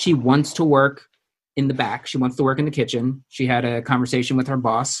 She wants to work in the back. She wants to work in the kitchen. She had a conversation with her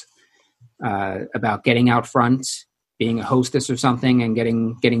boss about getting out front, being a hostess or something, and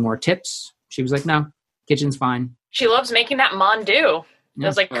getting more tips. She was like, no, kitchen's fine. She loves making that mandu.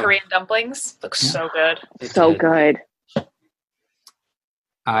 Those Korean dumplings. Looks so good. So good.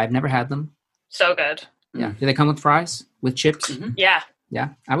 I've never had them. So good. Yeah. Do they come with fries? With chips? Mm-hmm. Yeah. Yeah.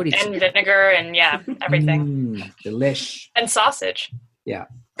 I would eat and vinegar and everything. Delish. And sausage. Yeah.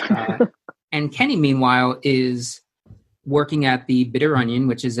 And Kenny, meanwhile, is working at the Bitter Onion,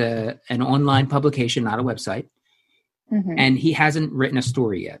 which is an online publication, not a website. Mm-hmm. And he hasn't written a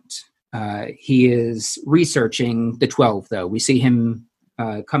story yet. He is researching the 12, though. We see him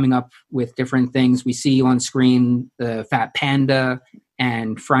coming up with different things. We see on screen the Fat Panda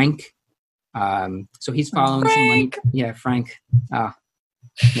and Frank. So he's following Frank. Some money. Yeah, Frank.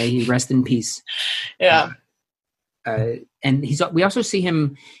 May he rest in peace. Yeah. And we also see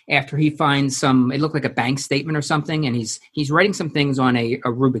him after he finds it looked like a bank statement or something, and he's writing some things on a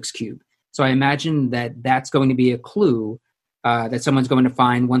Rubik's Cube. So I imagine that's going to be a clue that someone's going to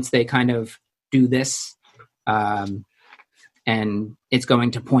find once they kind of do this, and it's going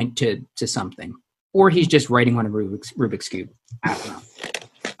to point to something. Or he's just writing on a Rubik's Cube. I don't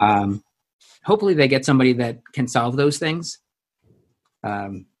know. Hopefully they get somebody that can solve those things,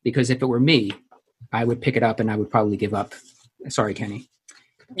 because if it were me, I would pick it up and I would probably give up. Sorry, Kenny.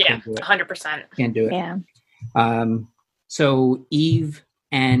 Yeah, 100%. Can't do it. Yeah. So Eve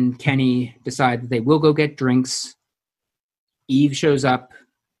and Kenny decide that they will go get drinks. Eve shows up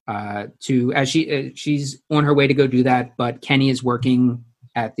she's on her way to go do that, but Kenny is working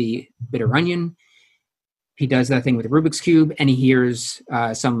at the Bitter Onion. He does that thing with the Rubik's Cube, and he hears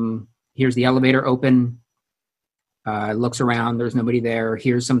the elevator open. Looks around, there's nobody there.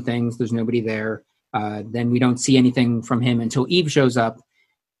 Hears some things, there's nobody there. Then we don't see anything from him until Eve shows up.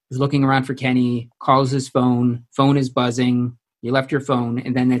 He's looking around for Kenny, calls his phone. Phone is buzzing. You left your phone.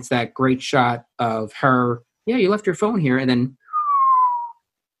 And then it's that great shot of her. Yeah, you left your phone here. And then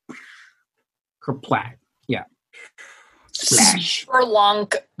kerplat. Yeah. Splash. Or long.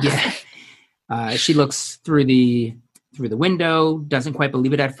 Yeah. She looks through the window, doesn't quite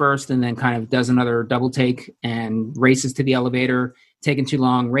believe it at first, and then kind of does another double take and races to the elevator. Taking too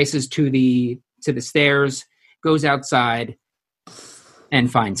long, races to the stairs, goes outside,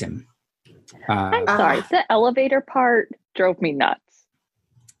 and finds him. I'm sorry, the elevator part drove me nuts.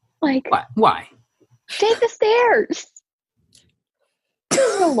 Like, what? Why? Take the stairs.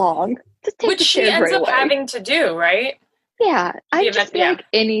 So long. Just take Which the she stairs ends right up away. having to do, right? Yeah, I Yeah, just but- feel like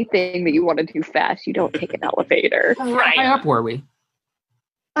anything that you want to do fast, you don't take an elevator. How high Right. up were we?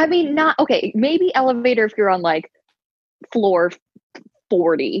 I mean, maybe elevator if you're on like floor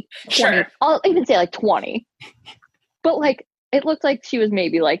 40, 20. Sure. I'll even say like 20. But like, it looked like she was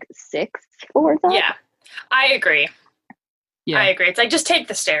maybe like 6 floors up. Yeah. I agree. Yeah. I agree. It's like, just take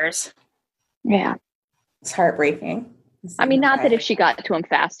the stairs. Yeah. It's heartbreaking. I mean, not that if she got to him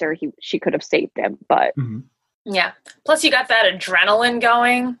faster, she could have saved him, but Mhm. Yeah. Plus, you got that adrenaline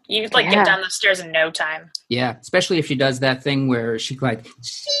going. You get down the stairs in no time. Yeah, especially if she does that thing where she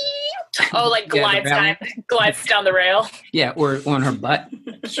Oh, like glides down the rail. Yeah, or on her butt.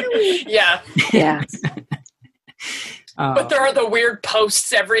 Yeah. Yeah. But there are the weird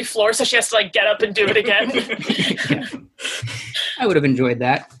posts every floor, so she has to get up and do it again. Yeah. I would have enjoyed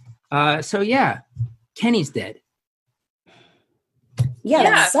that. So Kenny's dead. Yeah,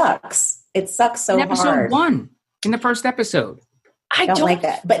 that sucks. It sucks so in episode hard. 1, in the first episode. I don't like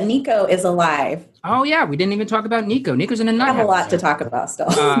that. But Nico is alive. Oh yeah, we didn't even talk about Nico. Nico's in a nut. I have a lot to talk about still.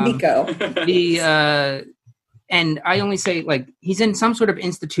 Nico. And I only say he's in some sort of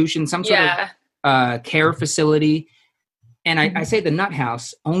institution, some sort of care facility. And I say the nut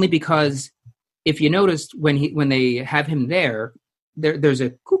house only because if you noticed when they have him there's a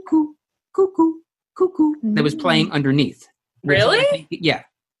cuckoo that was playing underneath. Really? Yeah.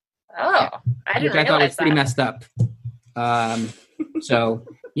 Oh, I didn't realize I thought was pretty that. messed up. So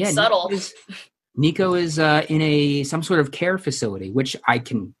yeah, subtle. Nico is in some sort of care facility, which I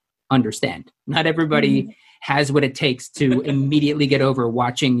can understand. Not everybody has what it takes to immediately get over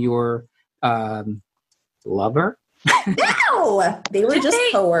watching your lover. No, they were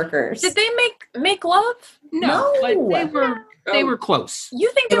coworkers. Did they make love? No, but they were close.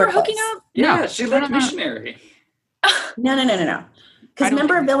 You think they were hooking up? Yeah, No, she looked missionary. No. Because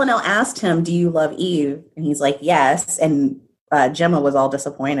remember, Villanelle asked him, "Do you love Eve?" And he's like, "Yes." And Gemma was all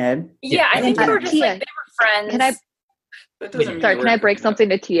disappointed. Yeah, I think they were just they were friends. Can I break something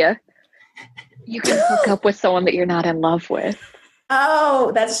to Tia? You can hook up with someone that you're not in love with.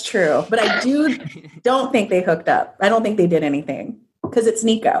 Oh, that's true. But I don't think they hooked up. I don't think they did anything because it's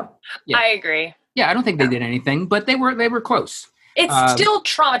Nico. Yeah. I agree. Yeah, I don't think they did anything, but they were close. It's still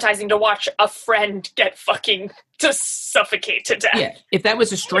traumatizing to watch a friend get fucking to suffocate to death. Yeah, if that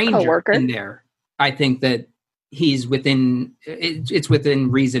was a stranger in there, I think that he's within. It's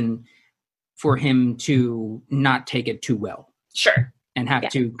within reason for him to not take it too well. Sure. And have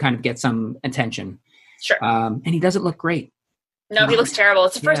to kind of get some attention. Sure. And he doesn't look great. No, he looks terrible.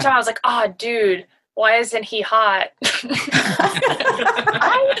 It's the first time I was like, oh, dude, why isn't he hot? I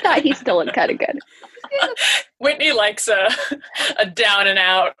thought he still looked kind of good. Whitney likes a down and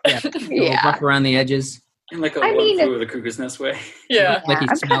out. Yeah. Rough around the edges. In like a one flew of the cuckoo's nest way. Yeah. I'm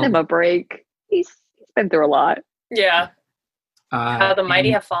cutting him a break. He's been through a lot. Yeah. How the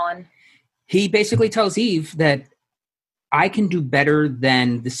mighty have fallen. He basically tells Eve that I can do better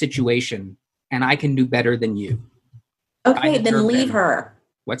than the situation, and I can do better than you. Okay, then leave her.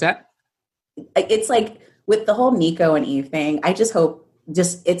 What's that? It's like with the whole Nico and Eve thing, I just hope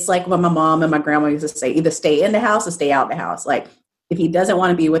it's like what my mom and my grandma used to say, either stay in the house or stay out the house. Like if he doesn't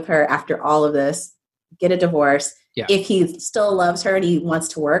want to be with her after all of this, get a divorce. Yeah. If he still loves her and he wants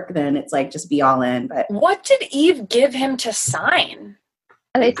to work, then it's like just be all in. But what did Eve give him to sign?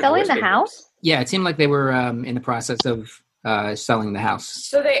 Are they selling the house? Yeah, it seemed like they were in the process of selling the house.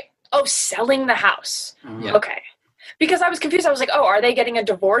 So selling the house. Yeah. Okay. Because I was confused. I was like, oh, are they getting a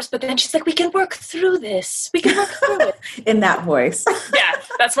divorce? But then she's like, we can work through this. We can work through it. In that voice. Yeah,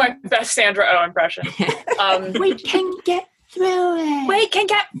 that's my best Sandra Oh impression. We can get through it. We can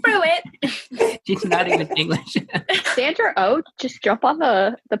get through it. She's not even English. Sandra Oh, just jump on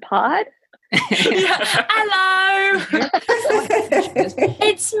the pod. Hello.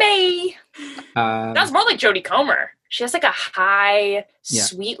 It's me. That's more like Jodie Comer. She has like a high,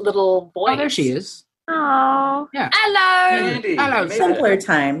 sweet little voice. Oh, there she is. Oh, yeah. Hello. Andy, hello. Simpler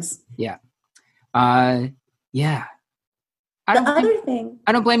times. Yeah. Yeah. I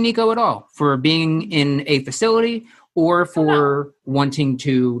don't blame Nico at all for being in a facility or for wanting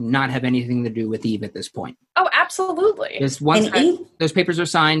to not have anything to do with Eve at this point. Oh, absolutely. Those papers are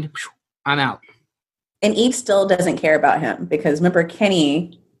signed, I'm out. And Eve still doesn't care about him because remember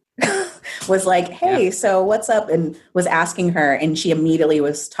Kenny was like, hey, so what's up? And was asking her, and she immediately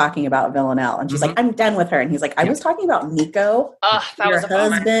was talking about Villanelle. And she's like, I'm done with her. And he's like, I was talking about Nico, that was a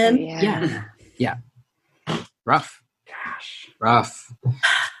husband. Yeah. Rough. Gosh. Rough.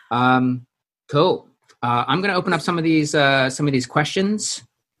 Cool. I'm going to open up some of these questions.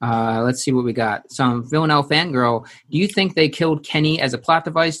 Let's see what we got. Some Villanelle fangirl. Do you think they killed Kenny as a plot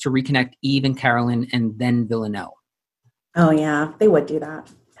device to reconnect Eve and Carolyn and then Villanelle? Oh, yeah. They would do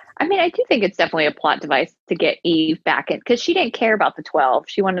that. I mean, I do think it's definitely a plot device to get Eve back in because she didn't care about the 12.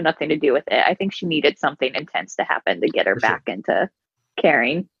 She wanted nothing to do with it. I think she needed something intense to happen to get her back into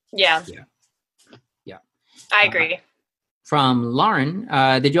caring. Yeah. I agree. From Lauren,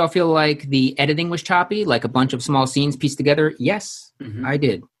 did y'all feel like the editing was choppy, like a bunch of small scenes pieced together? Yes, I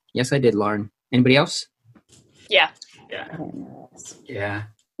did. Yes, I did, Lauren. Anybody else? Yeah. Yeah.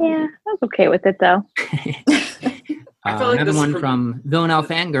 Yeah, I was okay with it though. I feel like Another this one is from Villanelle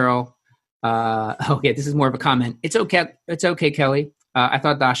Fangirl. Okay, this is more of a comment. It's okay, Kelly. I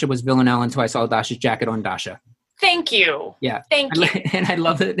thought Dasha was Villanelle until I saw Dasha's jacket on Dasha. Thank you. Yeah. Thank you. And I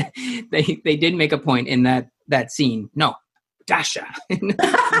love it. They did make a point in that scene. No, Dasha.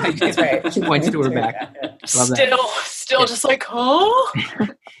 That's right. She points to her back. Love that. Still just like,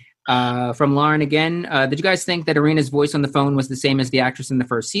 huh? From Lauren again. Did you guys think that Irina's voice on the phone was the same as the actress in the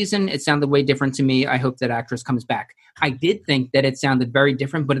first season? It sounded way different to me. I hope that actress comes back. I did think that it sounded very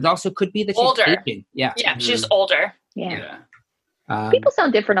different, but it also could be that she's Older. aging. Yeah. Yeah, she's older. Yeah. Yeah. People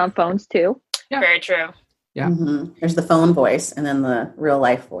sound different on phones too. Yeah. Very true. Yeah. Mm-hmm. There's the phone voice and then the real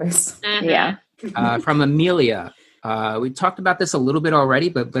life voice. Mhm. Yeah. From Amelia. We talked about this a little bit already,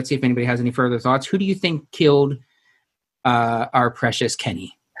 but let's see if anybody has any further thoughts. Who do you think killed our precious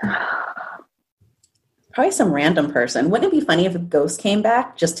Kenny? Probably some random person. Wouldn't it be funny if a ghost came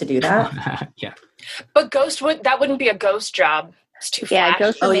back just to do that? Yeah. But that wouldn't be a ghost job. It's too Yeah, flash.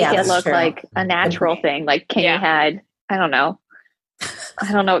 Ghost would Oh, make yeah, it that's look true. like a natural thing. Like Kenny Yeah. had, I don't know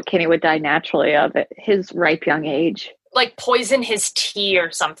what Kenny would die naturally of at his ripe young age. Like poison his tea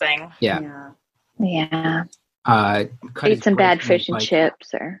or something. Yeah. Yeah. Cut his Eat some bad bracelet, fish and like-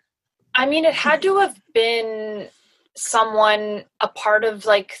 chips or I mean, it had to have been someone a part of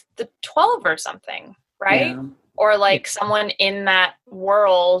like the 12 or something, right? Yeah. Or like someone in that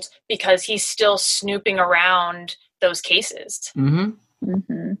world because he's still snooping around those cases. Mhm.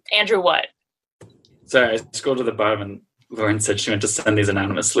 Mhm. Andrew, what? Sorry, I scrolled to the bottom and Lauren said she meant to send these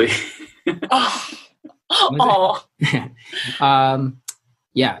anonymously. Oh. Oh.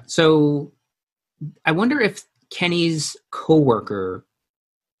 Yeah. So I wonder if Kenny's coworker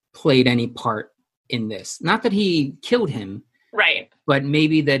played any part in this. Not that he killed him, Right. but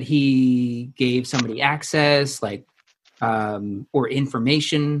maybe that he gave somebody access, like, or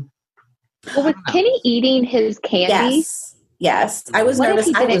information. Well, was Kenny eating his candy? Yes. I was What nervous.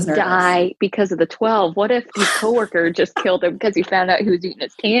 if he I was didn't nervous. die because of the 12? What if his coworker just killed him because he found out he was eating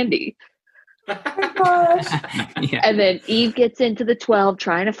his candy? Yeah. And then Eve gets into the 12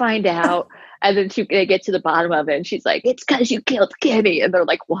 trying to find out. And then they get to the bottom of it and she's like, it's because you killed Kenny. And they're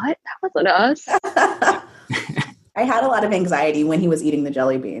like, what? That wasn't us. I had a lot of anxiety when he was eating the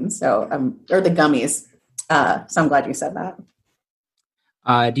jelly beans, so or the gummies. So I'm glad you said that.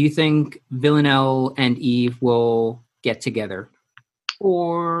 Do you think Villanelle and Eve will get together?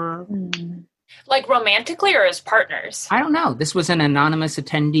 Or Like romantically or as partners? I don't know. This was an anonymous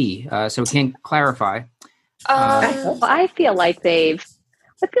attendee, so we can't clarify. Well, I feel like they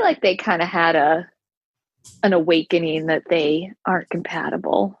kind of had an awakening that they aren't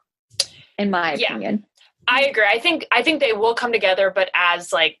compatible, in my Yeah. opinion. I agree. I think they will come together, but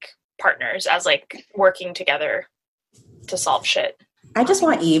as like partners, as like working together to solve shit. I just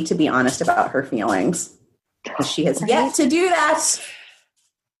want Eve to be honest about her feelings. 'Cause she has yet to do that.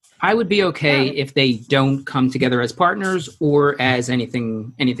 I would be okay if they don't come together as partners or as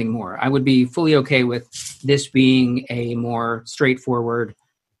anything more. I would be fully okay with this being a more straightforward.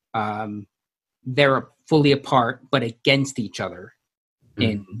 They're fully apart, but against each other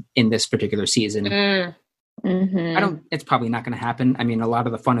in this particular season. Mm-hmm. It's probably not going to happen. I mean, a lot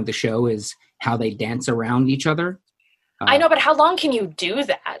of the fun of the show is how they dance around each other. I know, but how long can you do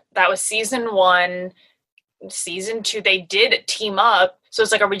that? That was season 1. Season 2, they did team up. So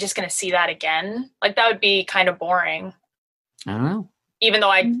it's like, are we just going to see that again? Like, that would be kind of boring. I don't know. Even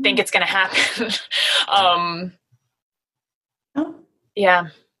though I think it's going to happen. Yeah.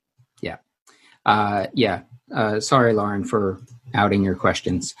 Sorry, Lauren, for outing your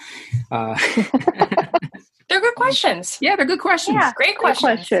questions. They're good questions. Yeah, they're good questions. Yeah, Great good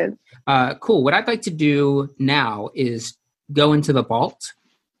questions. question. Cool. What I'd like to do now is go into the vault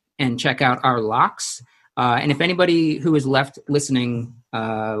and check out our locks. And if anybody who is left listening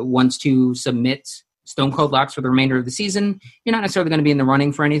wants to submit Stone Cold locks for the remainder of the season, you're not necessarily going to be in the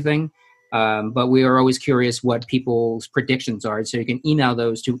running for anything. But we are always curious what people's predictions are. So you can email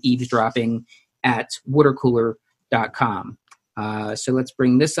those to eavesdropping@watercooler.com. So let's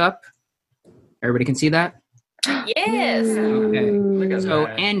bring this up. Everybody can see that? Yes. Okay. Look at So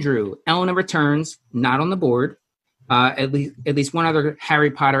that. Andrew, Elena returns, not on the board. At least one other Harry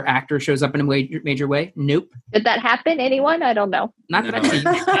Potter actor shows up in a major way. Nope. Did that happen? Anyone? I don't know. Not that No. I've seen.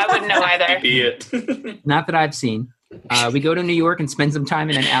 I wouldn't know either. Be it. Not that I've seen. We go to New York and spend some time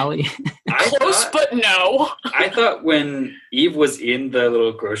in an alley. Close, but no. I thought when Eve was in the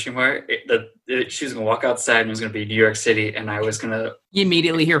little grocery mart, she was going to walk outside and it was going to be New York City, and I was going to... You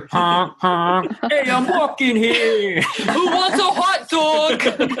immediately hear, honk, honk. Hey, I'm walking here. Who wants a hot dog?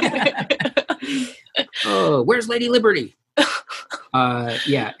 Oh, where's Lady Liberty?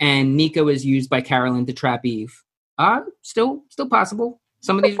 Yeah, and Nico is used by Carolyn to trap Eve. Still possible.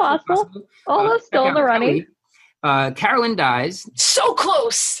 Some of these are still possible. Almost still in the running. Carolyn dies. So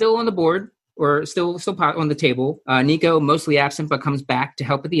close. Still on the board, or still on the table. Nico, mostly absent, but comes back to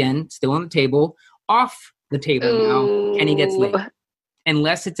help at the end. Still on the table. Off the table now. Kenny gets laid.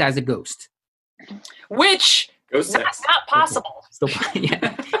 Unless it's as a ghost. Which is not possible. Still,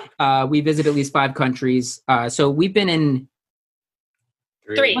 yeah. We visit at least 5 countries. So we've been in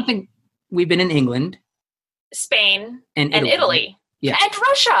 3. We've been in England, Spain, and Italy. Yeah. And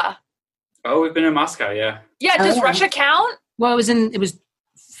Russia. Oh, we've been in Moscow, yeah. Yeah, does Russia count? Well, it was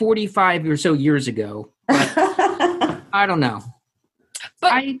 45 or so years ago. I don't know.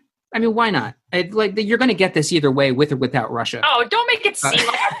 But I mean, why not? You're going to get this either way, with or without Russia. Oh, don't make it seem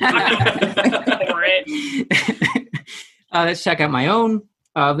like I'm for it. Let's check out my own.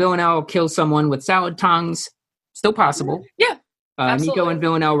 Villanelle kills someone with salad tongs. Still possible. Yeah. Nico and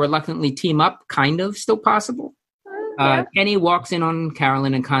Villanelle reluctantly team up. Kind of still possible. Kenny walks in on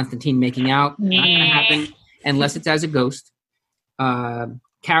Carolyn and Constantine making out. Not going to happen unless it's as a ghost.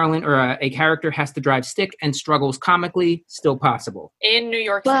 Carolyn or a character has to drive stick and struggles comically. Still possible. In New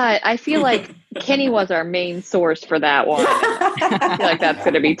York City. But I feel like Kenny was our main source for that one. I feel like that's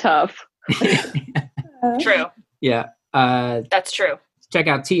going to be tough. True. Yeah. That's true. Check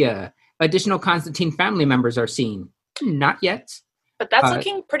out Tia. Additional Constantine family members are seen. Not yet. But that's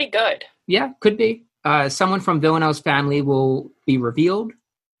looking pretty good. Yeah, could be. Someone from Villanelle's family will be revealed.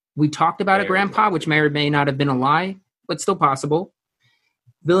 We talked about a grandpa, which may or may not have been a lie, but still possible.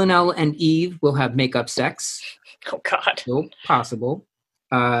 Villanelle and Eve will have makeup sex. Oh, God. Still possible.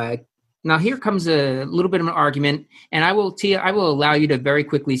 Now, here comes a little bit of an argument, and I will allow you to very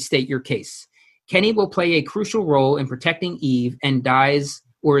quickly state your case. Kenny will play a crucial role in protecting Eve and dies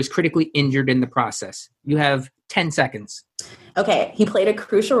or is critically injured in the process. You have 10 seconds. Okay, he played a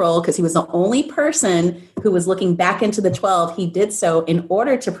crucial role because he was the only person who was looking back into the 12. He did so in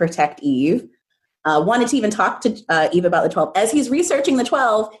order to protect Eve. Wanted to even talk to Eve about the 12. As he's researching the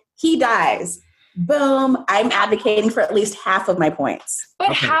 12, he dies. Boom. I'm advocating for at least half of my points.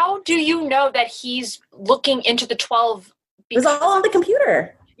 But how do you know that he's looking into the 12? It was all on the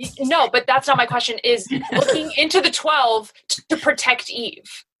computer. No, but that's not my question. Is looking into the 12 to protect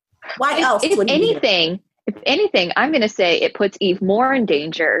Eve? Why else? If anything, I'm going to say it puts Eve more in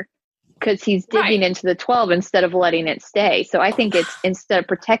danger because he's digging into the 12 instead of letting it stay. So I think it's, instead of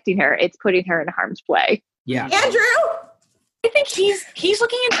protecting her, it's putting her in harm's way. Yeah. Andrew! I think he's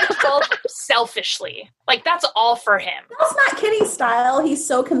looking into the 12 selfishly. Like, that's all for him. That's not Kenny's style. He's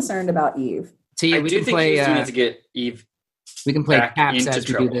so concerned about Eve. So yeah, I do think he's doing it to get Eve. We can play back caps into as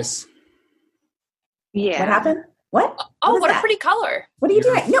we trouble. do this. Yeah. What happened? What? Oh, What is what a that? pretty color. What are you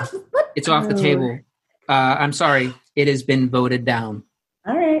doing? No. What? It's off the table. I'm sorry. It has been voted down.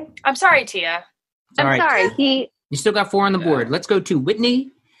 All right. I'm sorry, Tia. All I'm right. sorry. You still got 4 on the board. Let's go to Whitney.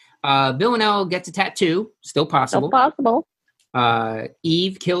 Villanelle gets a tattoo. Still possible. Still possible.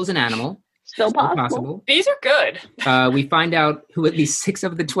 Eve kills an animal. Still possible. These are good. We find out who at least 6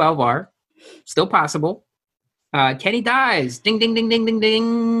 of the 12 are. Still possible. Kenny dies. Ding, ding, ding, ding, ding,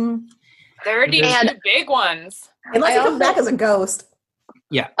 ding. 32 big ones. Unless he comes back as a ghost.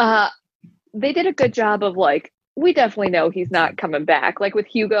 They did a good job of we definitely know he's not coming back. Like with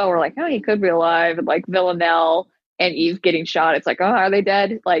Hugo, we're like, oh, he could be alive. And like Villanelle and Eve getting shot, it's like, oh, are they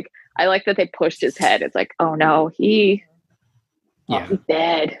dead? Like, I like that they pushed his head. It's like, oh no, he's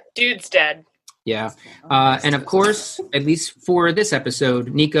dead. Dude's dead. Yeah. And of course, at least for this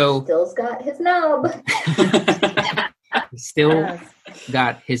episode, Nico Still's got his knob. still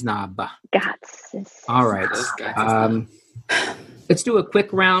got his knob. All right. Let's do a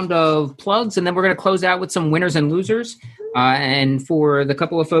quick round of plugs, and then we're going to close out with some winners and losers. And for the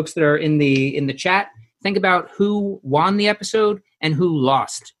couple of folks that are in the chat, think about who won the episode and who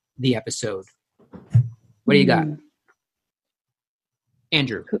lost the episode. What do you got?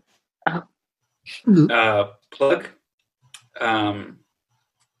 Andrew. Plug.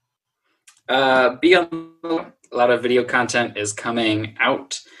 Be on. A lot of video content is coming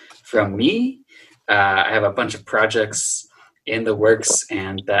out from me. I have a bunch of projects in the works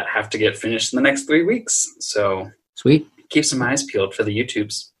and that have to get finished in the next 3 weeks. So Sweet. Keep some eyes peeled for the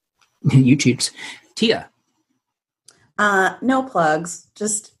YouTubes. YouTubes. Tia. No plugs.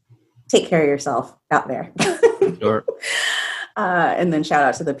 Just take care of yourself out there. Sure. And then shout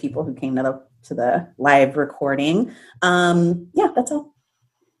out to the people who came to the live recording. That's all.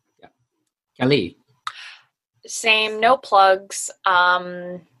 Yeah. Kelly. Same, no plugs.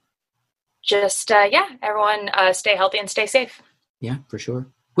 Everyone stay healthy and stay safe. Yeah, for sure.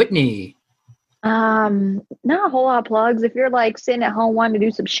 Whitney. Not a whole lot of plugs. If you're like sitting at home wanting to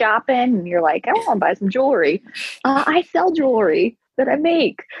do some shopping and you're like, I want to buy some jewelry, I sell jewelry that I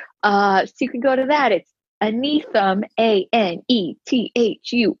make. So you can go to that. It's Anethum, ANETHUM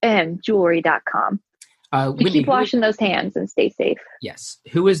jewelry.com. Whitney, Keep washing those hands and stay safe. Yes.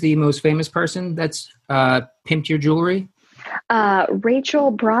 Who is the most famous person that's pimped your jewelry?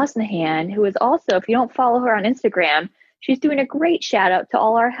 Rachel Brosnahan, who is also, if you don't follow her on Instagram, she's doing a great shout out to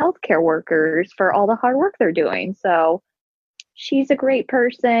all our healthcare workers for all the hard work they're doing. So she's a great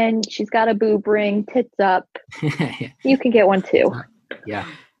person. She's got a boob ring, tits up. You can get one too. Yeah.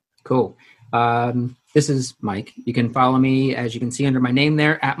 Cool. This is Mike. You can follow me, as you can see under my name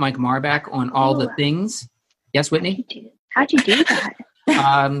there, at Mike Marbach on all the things. Yes, Whitney? How'd you do that?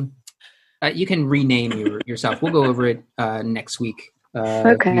 You can rename yourself. We'll go over it next week.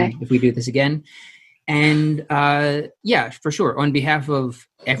 Okay. If we do this again. And yeah, for sure. On behalf of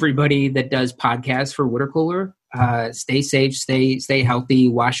everybody that does podcasts for Water Cooler, stay safe, stay healthy,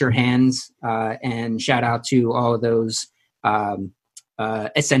 wash your hands, and shout out to all of those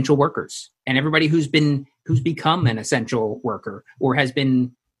essential workers and everybody who's become an essential worker or has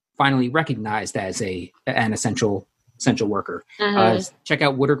been finally recognized as an essential worker. Check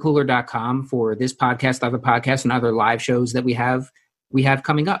out watercooler.com for this podcast, other podcasts, and other live shows that we have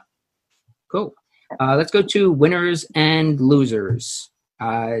coming up. Cool. Let's go to winners and losers.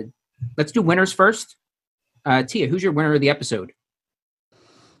 Let's do winners first. Tia, who's your winner of the episode?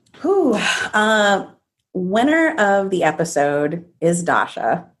 Winner of the episode is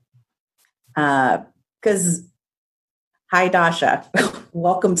Dasha. Because hi, Dasha.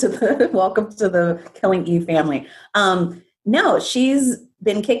 welcome to the Killing Eve family. No, she's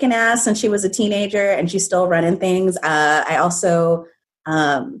been kicking ass since she was a teenager, and she's still running things. I also,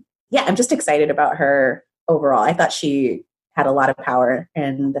 I'm just excited about her overall. I thought she had a lot of power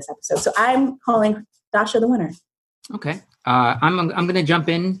in this episode, so I'm calling Dasha the winner. Okay, I'm going to jump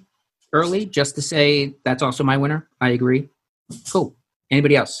in early just to say that's also my winner. I agree. Cool.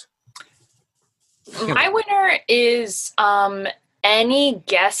 Anybody else? My winner is any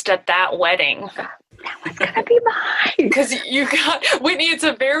guest at that wedding. That was gonna be mine. Because you got Whitney, it's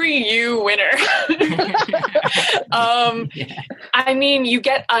a very you winner. I mean, you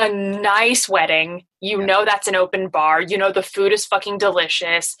get a nice wedding. You know that's an open bar. You know the food is fucking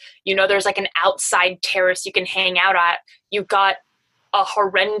delicious. You know there's like an outside terrace you can hang out at. You got a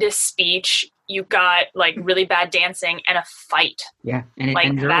horrendous speech. You got like really bad dancing and a fight. Yeah, and it like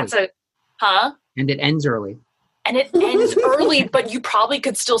ends that's early. And it ends early. And it ends early, but you probably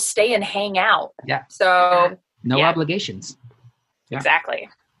could still stay and hang out. Yeah. So no obligations. Yeah. Exactly.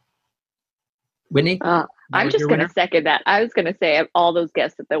 Whitney? I'm just going to second that. I was going to say all those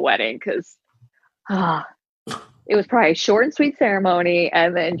guests at the wedding because it was probably a short and sweet ceremony,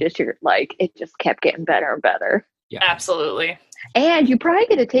 and then it just kept getting better and better. Yeah, absolutely. And you probably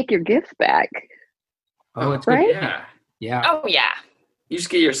get to take your gifts back. Oh, it's right. Good. Yeah. Oh yeah. You just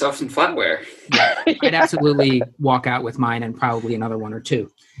get yourself some flatware. I'd absolutely walk out with mine and probably another one or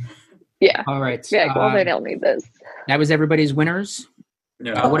two. Yeah. All right. Yeah. Well, they don't need this. That was everybody's winners.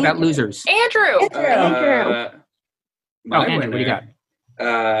 No. What about losers? Andrew. My Andrew, winner, what do you got?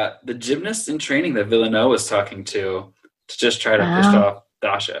 The gymnast in training that Villanelle was talking to just try to push off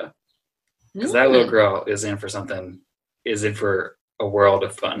Dasha. Because that little girl is in for a world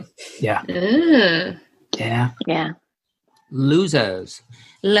of fun. Yeah. Yeah. Losers.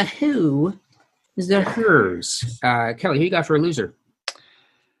 Who is the hers? Kelly, who you got for a loser?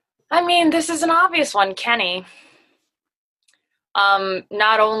 I mean, this is an obvious one, Kenny.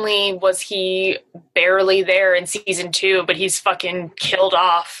 Not only was he barely there in season 2, but he's fucking killed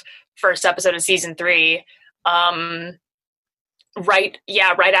off first episode of season 3. Right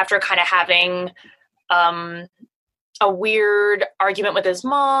after kind of having a weird argument with his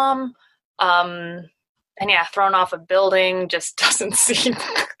mom. And thrown off a building just doesn't seem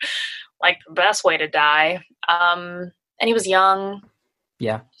like the best way to die. And he was young.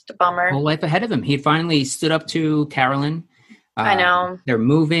 Yeah. Just a bummer. Whole life ahead of him. He finally stood up to Carolyn. I know. They're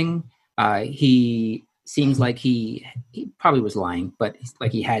moving. He seems like he probably was lying, but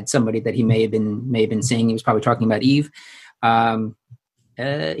like he had somebody that he may have been seeing. He was probably talking about Eve.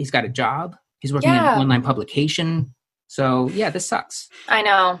 He's got a job. He's working in an online publication. So this sucks. I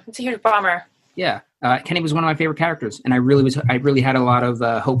know. It's a huge bummer. Yeah. Kenny was one of my favorite characters, and I really had a lot of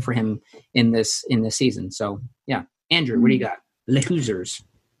hope for him in this season. So yeah. Andrew, what do you got? Lehusers.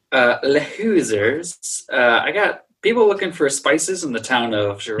 Lehusers. I got people looking for spices in the town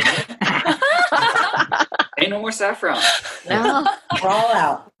of Jerome. Ain't no more saffron. No, we're all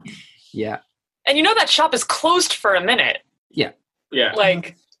out. Yeah. And you know that shop is closed for a minute. Yeah. Yeah.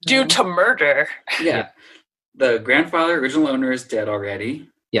 Like Due to murder. Yeah. The grandfather, original owner, is dead already.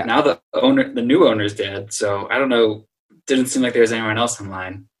 Yeah. Now the new owner is dead. So I don't know. Didn't seem like there was anyone else in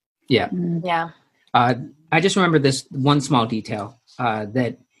line. Yeah. Yeah. I just remember this one small detail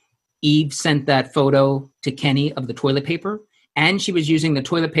that Eve sent that photo to Kenny of the toilet paper, and she was using the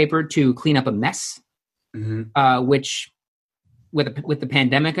toilet paper to clean up a mess, which with the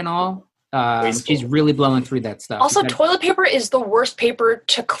pandemic and all, she's really blowing through that stuff. Also, toilet paper is the worst paper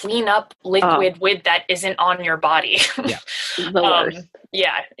to clean up liquid with that isn't on your body. Yeah. The worst.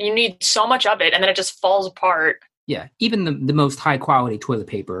 Yeah, you need so much of it, and then it just falls apart. Yeah, even the most high quality toilet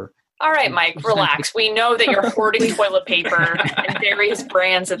paper. All right, Mike, relax. We know that you're hoarding toilet paper and various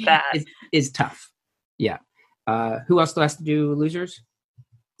brands at that. Is tough. Yeah. Who else still has to do losers?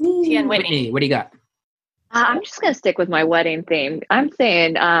 Tia and Whitney. What do you got? I'm just going to stick with my wedding theme. I'm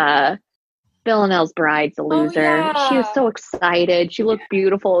saying Villanelle's bride's a loser. yeah. She was so excited. She looked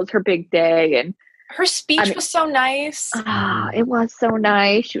beautiful. It was her big day. And Her speech was so nice. it was so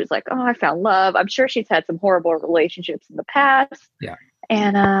nice. She was like, oh, I found love. I'm sure she's had some horrible relationships in the past. Yeah.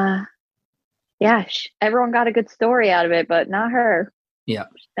 And everyone got a good story out of it, but not her. Yeah.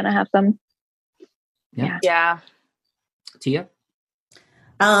 She's going to have some. Yeah. Tia?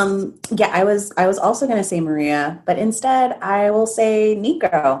 I was also going to say Maria, but instead I will say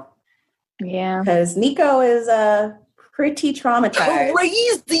Nico, Yeah. because Nico is pretty traumatized.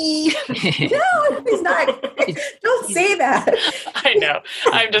 Crazy. No, he's not. Don't say that. I know.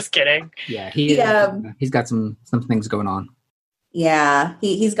 I'm just kidding. Yeah, he's got some things going on. Yeah,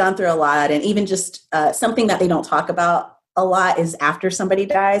 he's gone through a lot, and even just something that they don't talk about a lot is after somebody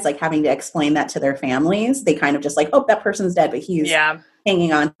dies, like having to explain that to their families. They kind of just like, oh, that person's dead, but he's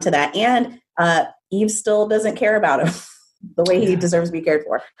hanging on to that. And Eve still doesn't care about him the way he deserves to be cared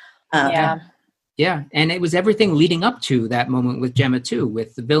for. Yeah, and it was everything leading up to that moment with Gemma too,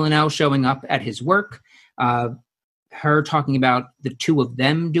 with Villanelle showing up at his work, her talking about the two of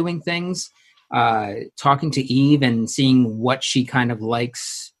them doing things, talking to Eve and seeing what she kind of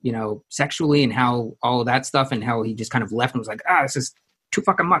likes, sexually, and how all of that stuff, and how he just kind of left and was like, this is too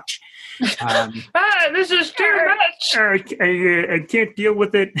fucking much. This is too much. I can't deal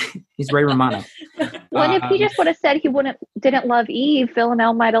with it. He's Ray Romano. Well, if he just would have said he didn't love Eve,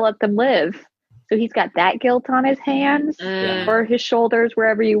 Villanelle might have let them live. So he's got that guilt on his hands or his shoulders,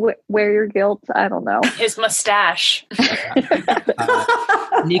 wherever you wear your guilt. I don't know. His mustache.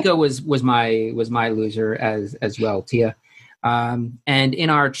 Nico was my loser as well, Tia. And in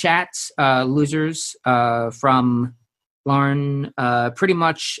our chats, losers from Lauren, pretty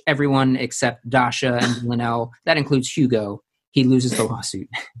much everyone except Dasha and Linnell. That includes Hugo. He loses the lawsuit.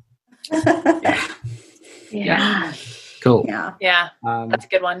 Yeah. Cool. Yeah. That's a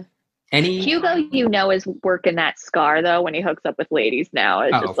good one. Hugo, is working that scar though when he hooks up with ladies now.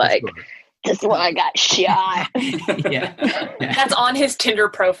 It's just like, just when I got shot. Yeah. That's on his Tinder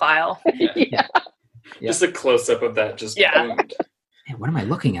profile. Yeah. Just a close up of that. Just boomed. Hey, what am I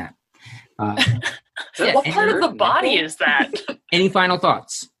looking at? What part of the body is that? Any final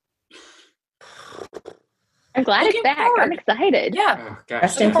thoughts? I'm glad it's back. I'm excited. Yeah. Oh, gosh.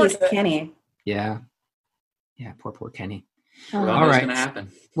 Rest in peace, Kenny. Yeah. Poor Kenny. All right. Gonna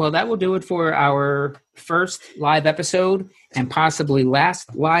happen. Well, that will do it for our first live episode and possibly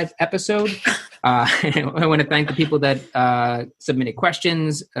last live episode. I want to thank the people that submitted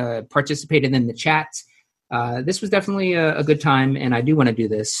questions, participated in the chat. This was definitely a good time, and I do want to do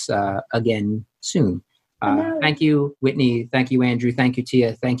this again soon. Thank you, Whitney. Thank you, Andrew. Thank you,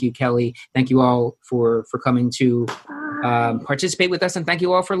 Tia. Thank you, Kelly. Thank you all for coming to participate with us, and thank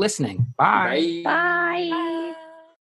you all for listening. Bye. Bye. Bye.